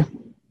 Mm-hmm.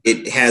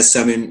 it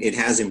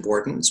has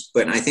importance,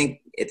 but I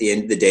think at the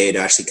end of the day, it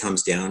actually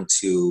comes down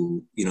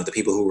to, the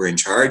people who are in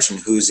charge and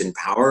who's in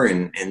power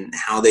and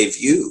how they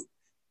view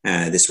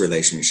this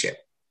relationship.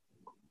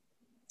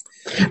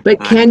 But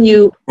can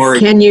you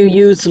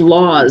use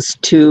laws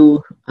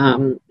to?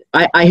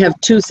 I have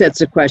two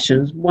sets of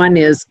questions. One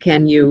is,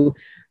 can you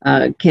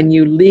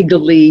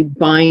legally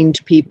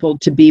bind people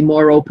to be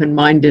more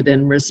open-minded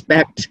and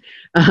respect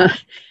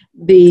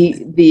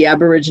the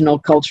Aboriginal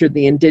culture,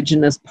 the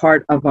Indigenous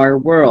part of our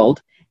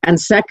world? And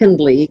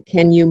secondly,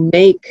 can you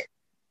make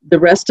the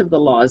rest of the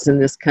laws in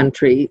this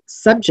country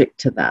subject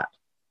to that?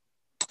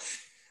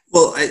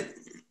 Well,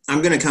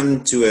 I'm going to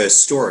come to a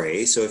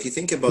story. So if you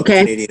think about the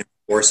Canadian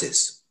Armed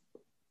Forces,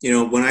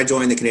 when I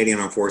joined the Canadian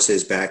Armed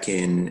Forces back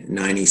in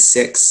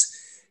 '96,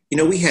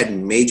 we had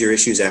major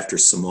issues after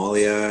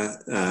Somalia.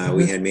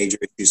 We had major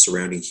issues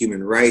surrounding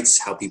human rights,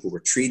 how people were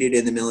treated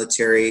in the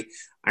military.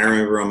 I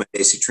remember on my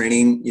basic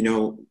training,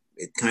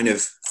 it kind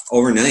of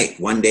overnight,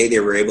 one day they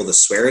were able to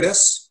swear at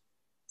us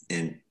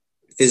and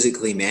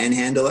physically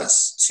manhandle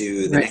us,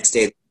 to the next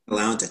day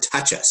allowed to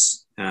touch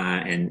us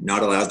and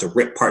not allowed to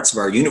rip parts of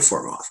our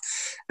uniform off.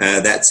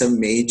 That's a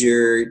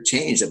major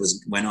change that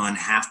went on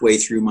halfway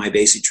through my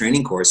basic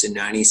training course in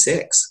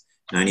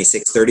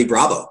 9630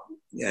 Bravo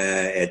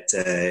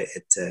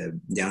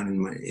down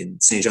in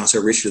St.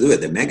 Jean-sur-Richelieu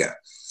at the Mega,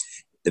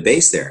 the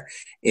base there.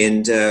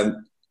 And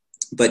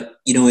but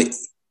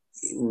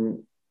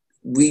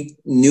we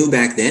knew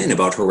back then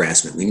about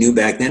harassment. We knew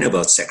back then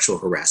about sexual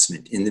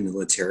harassment in the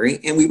military,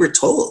 and we were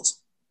told.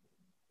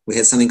 We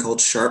had something called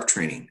SHARP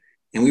training,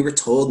 and we were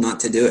told not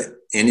to do it.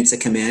 And it's a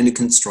command and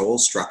control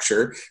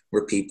structure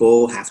where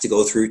people have to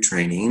go through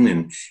training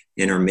and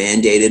are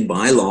mandated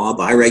by law,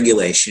 by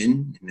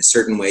regulation, in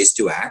certain ways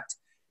to act.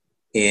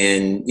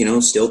 And,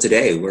 still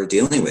today, we're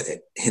dealing with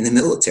it in the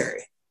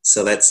military.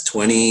 So that's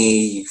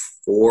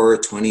 24,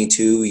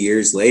 22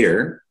 years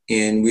later,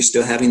 and we're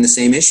still having the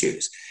same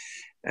issues.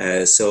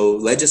 So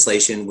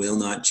legislation will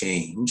not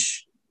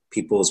change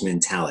people's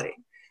mentality,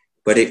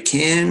 but it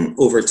can,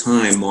 over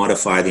time,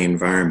 modify the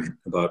environment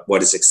about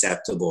what is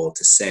acceptable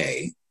to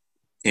say,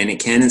 and it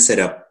can set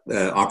up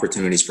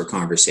opportunities for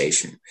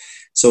conversation.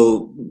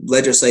 So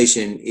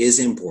legislation is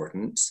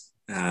important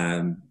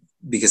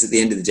because at the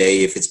end of the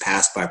day, if it's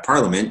passed by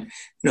Parliament,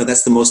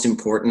 that's the most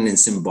important and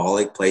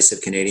symbolic place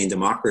of Canadian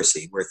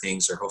democracy, where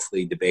things are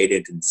hopefully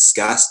debated and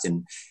discussed,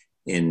 and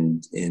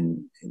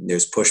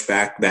there's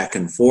pushback back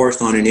and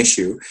forth on an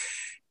issue.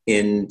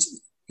 And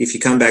if you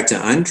come back to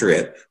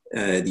UNDRIP,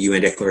 the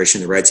UN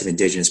Declaration of the Rights of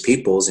Indigenous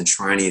Peoples,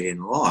 enshrining it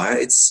in law,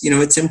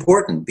 it's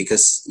important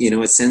because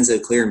it sends a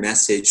clear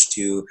message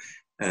to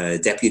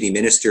deputy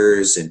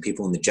ministers and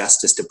people in the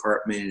Justice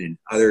Department and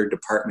other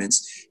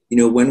departments.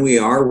 When we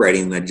are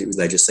writing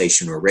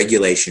legislation or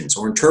regulations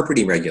or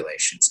interpreting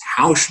regulations,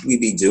 how should we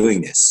be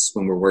doing this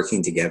when we're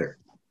working together?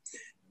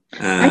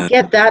 I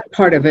get that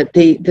part of it.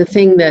 The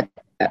thing that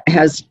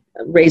has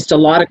raised a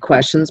lot of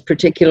questions,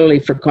 particularly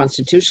for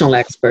constitutional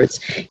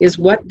experts, is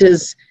what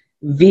does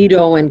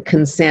veto and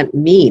consent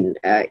mean?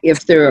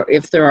 If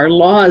there are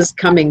laws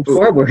coming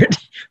forward,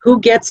 who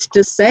gets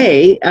to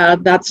say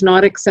that's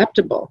not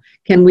acceptable?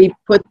 Can we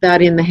put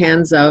that in the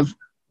hands of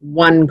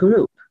one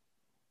group?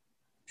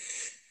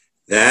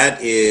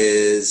 That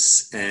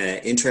is an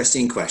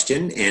interesting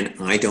question, and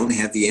I don't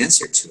have the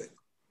answer to it.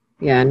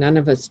 Yeah, none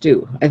of us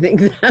do. I think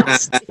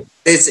that's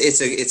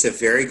it's a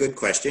very good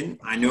question.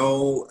 I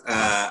know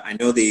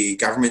the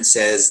government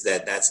says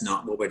that that's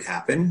not what would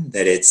happen.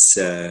 That it's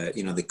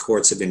the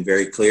courts have been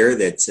very clear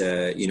that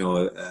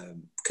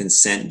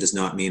consent does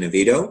not mean a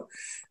veto.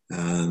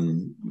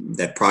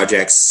 That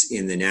projects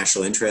in the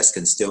national interest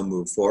can still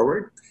move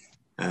forward.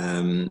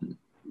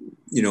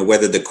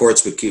 Whether the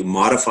courts would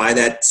modify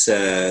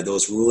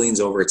those rulings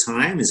over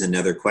time is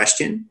another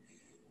question.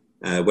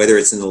 Whether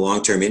it's in the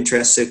long-term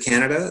interests of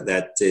Canada,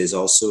 that is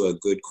also a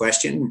good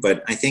question.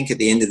 But I think at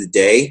the end of the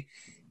day,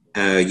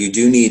 you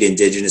do need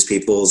Indigenous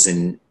peoples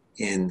in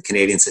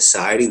Canadian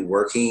society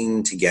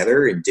working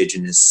together.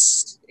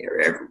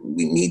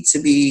 We need to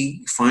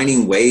be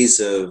finding ways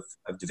of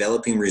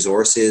developing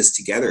resources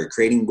together,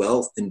 creating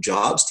wealth and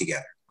jobs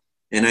together.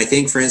 And I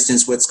think, for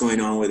instance, what's going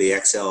on with the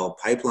XL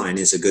pipeline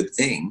is a good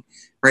thing.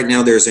 Right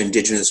now, there's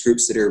Indigenous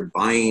groups that are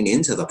buying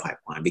into the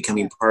pipeline,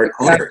 becoming part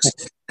owners.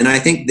 And I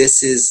think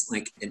this is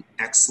like an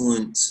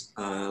excellent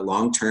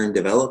long-term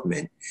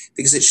development,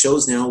 because it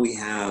shows now we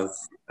have,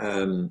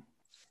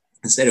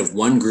 instead of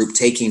one group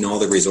taking all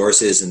the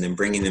resources and then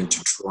bringing them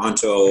to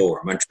Toronto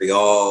or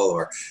Montreal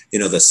or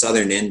the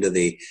southern end of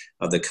the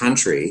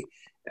country,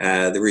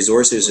 the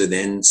resources are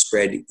then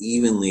spread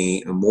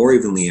more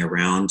evenly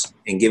around,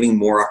 and giving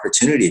more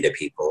opportunity to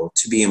people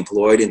to be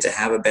employed and to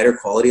have a better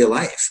quality of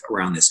life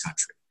around this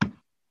country.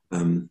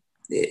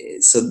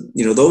 So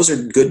those are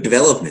good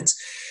developments.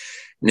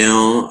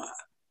 Now,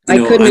 I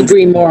couldn't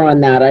agree more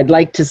on that. I'd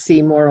like to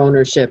see more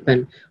ownership,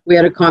 and we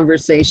had a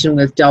conversation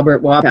with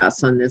Delbert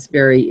Wapas on this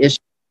very issue,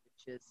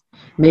 which is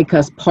make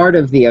us part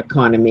of the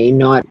economy,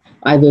 not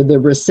either the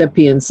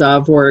recipients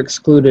of or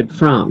excluded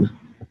from.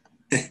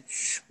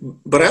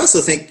 But I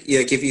also think,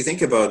 like, if you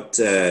think about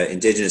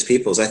Indigenous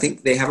peoples, I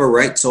think they have a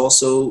right to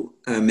also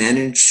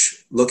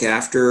manage, look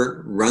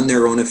after, run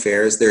their own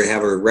affairs. They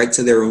have a right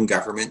to their own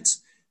government.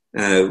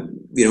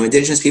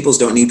 Indigenous peoples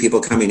don't need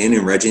people coming in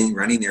and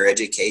running their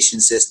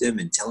education system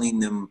and telling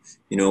them,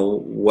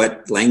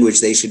 what language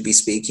they should be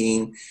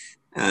speaking.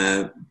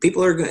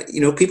 People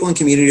in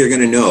community are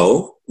going to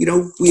know,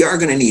 we are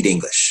going to need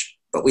English,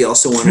 but we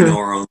also want to know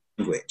our own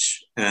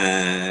language.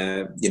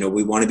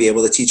 We want to be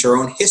able to teach our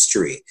own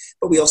history,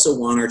 but we also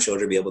want our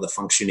children to be able to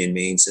function in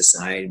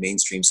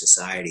mainstream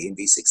society and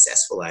be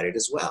successful at it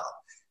as well.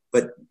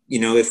 But,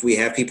 if we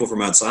have people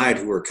from outside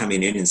who are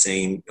coming in and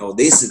saying, oh,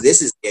 this is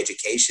the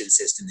education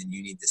system that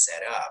you need to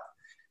set up,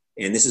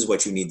 and this is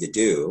what you need to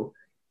do,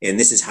 and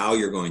this is how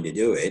you're going to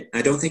do it,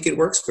 I don't think it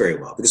works very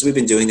well, because we've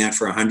been doing that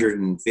for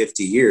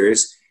 150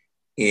 years,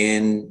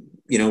 and,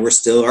 we're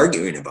still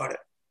arguing about it.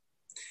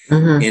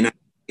 Mm-hmm. And,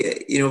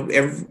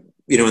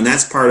 and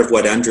that's part of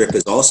what UNDRIP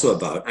is also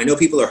about. I know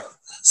people are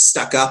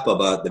stuck up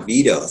about the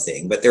veto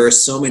thing, but there are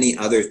so many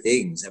other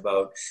things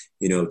about,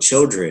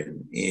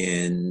 children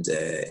and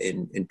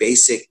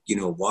basic,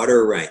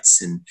 water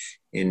rights and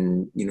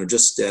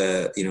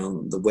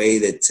the way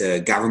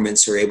that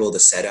governments are able to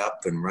set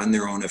up and run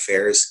their own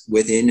affairs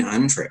within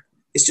UNDRIP.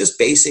 It's just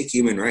basic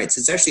human rights.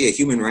 It's actually a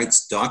human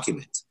rights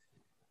document.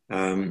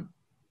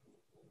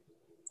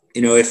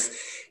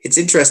 If it's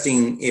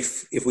interesting,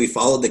 if we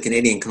followed the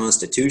Canadian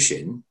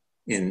Constitution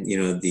and,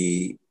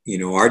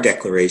 our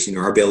declaration,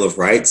 our Bill of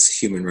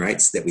Rights, human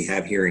rights that we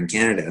have here in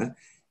Canada,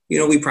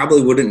 we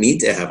probably wouldn't need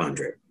to have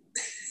UNDRIP.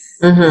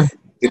 Mm-hmm.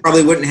 We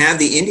probably wouldn't have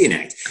the Indian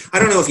Act. I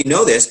don't know if you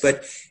know this,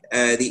 but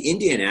the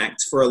Indian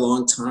Act for a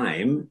long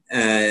time,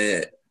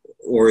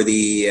 or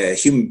the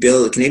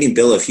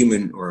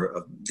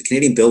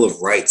Canadian Bill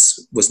of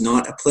Rights was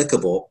not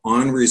applicable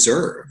on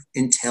reserve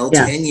until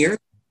 10 years.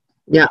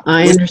 Yeah,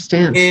 I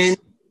understand. And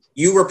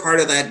you were part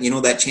of that,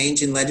 that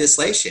change in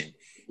legislation.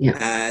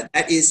 Yeah.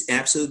 That is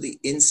absolutely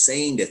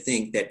insane to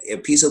think that a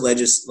piece of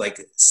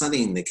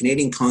the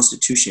Canadian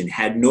Constitution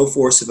had no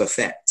force of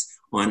effect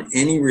on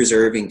any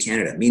reserve in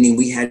Canada, meaning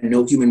we had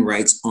no human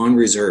rights on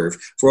reserve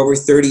for over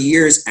 30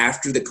 years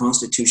after the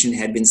Constitution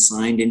had been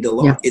signed into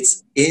law. Yeah.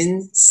 It's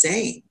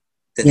insane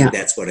to think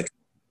that's what it.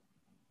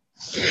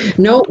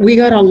 No, we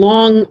got a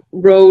long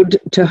road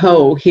to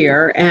hoe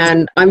here,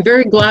 and I'm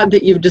very glad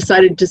that you've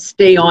decided to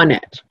stay on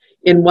it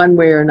in one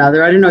way or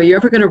another. I don't know, are you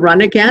ever going to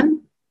run again?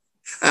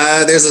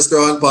 There's a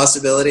strong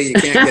possibility. You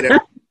can't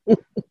get it.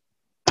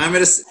 I'm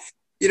going to,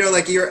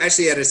 you're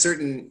actually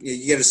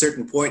you get a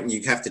certain point and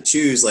you have to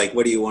choose,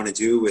 what do you want to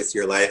do with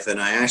your life?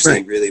 And I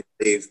actually really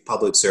believe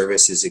public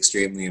service is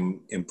extremely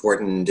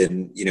important.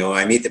 And,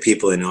 I meet the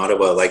people in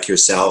Ottawa like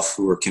yourself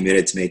who are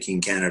committed to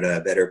making Canada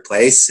a better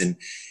place. And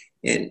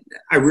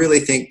I really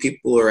think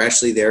people are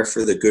actually there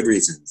for the good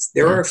reasons.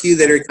 There are a few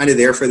that are kind of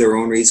there for their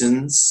own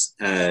reasons,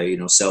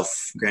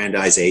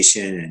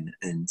 self-grandization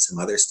and some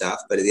other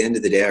stuff. But at the end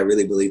of the day, I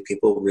really believe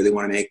people really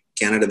want to make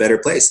Canada a better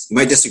place. You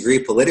might disagree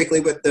politically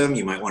with them.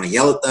 You might want to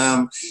yell at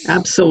them.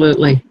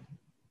 Absolutely.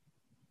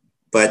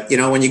 But,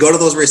 when you go to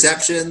those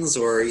receptions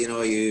or,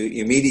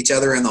 you meet each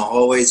other in the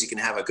hallways, you can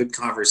have a good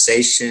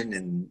conversation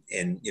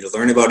and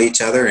learn about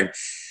each other. And,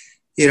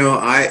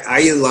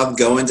 I love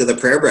going to the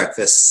prayer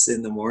breakfasts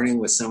in the morning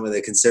with some of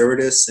the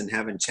conservatives and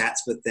having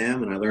chats with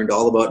them. And I learned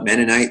all about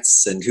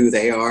Mennonites and who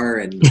they are.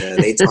 And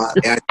they taught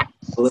me a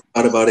little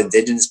about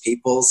Indigenous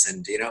peoples.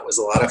 And, it was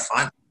a lot of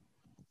fun.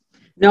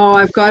 No,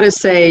 I've got to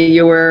say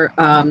you were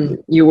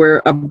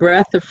a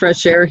breath of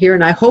fresh air here.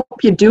 And I hope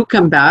you do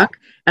come back.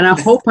 And I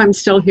hope I'm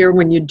still here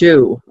when you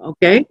do.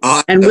 Okay.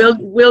 Awesome. And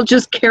we'll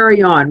just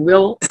carry on.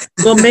 We'll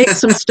make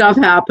some stuff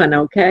happen.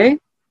 Okay.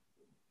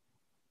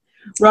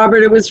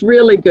 Robert, it was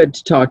really good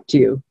to talk to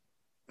you.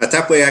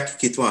 Tapwe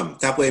akikitwam.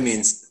 Tapwe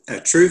means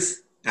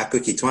truth.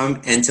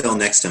 Akikitwam. Until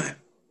next time.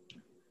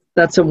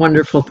 That's a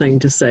wonderful thing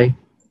to say.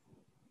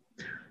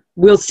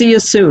 We'll see you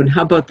soon.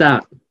 How about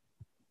that?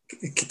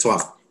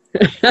 Kitwam.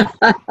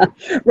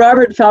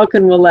 Robert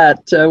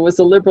Falcon-Ouellette was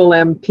a Liberal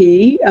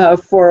MP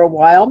for a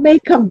while. May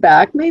come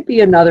back,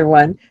 maybe another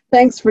one.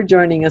 Thanks for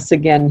joining us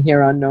again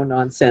here on No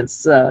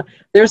Nonsense.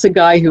 There's a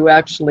guy who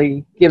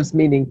actually gives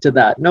meaning to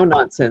that. No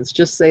nonsense.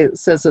 Just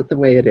says it the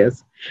way it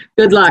is.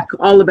 Good luck.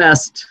 All the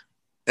best.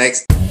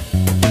 Thanks.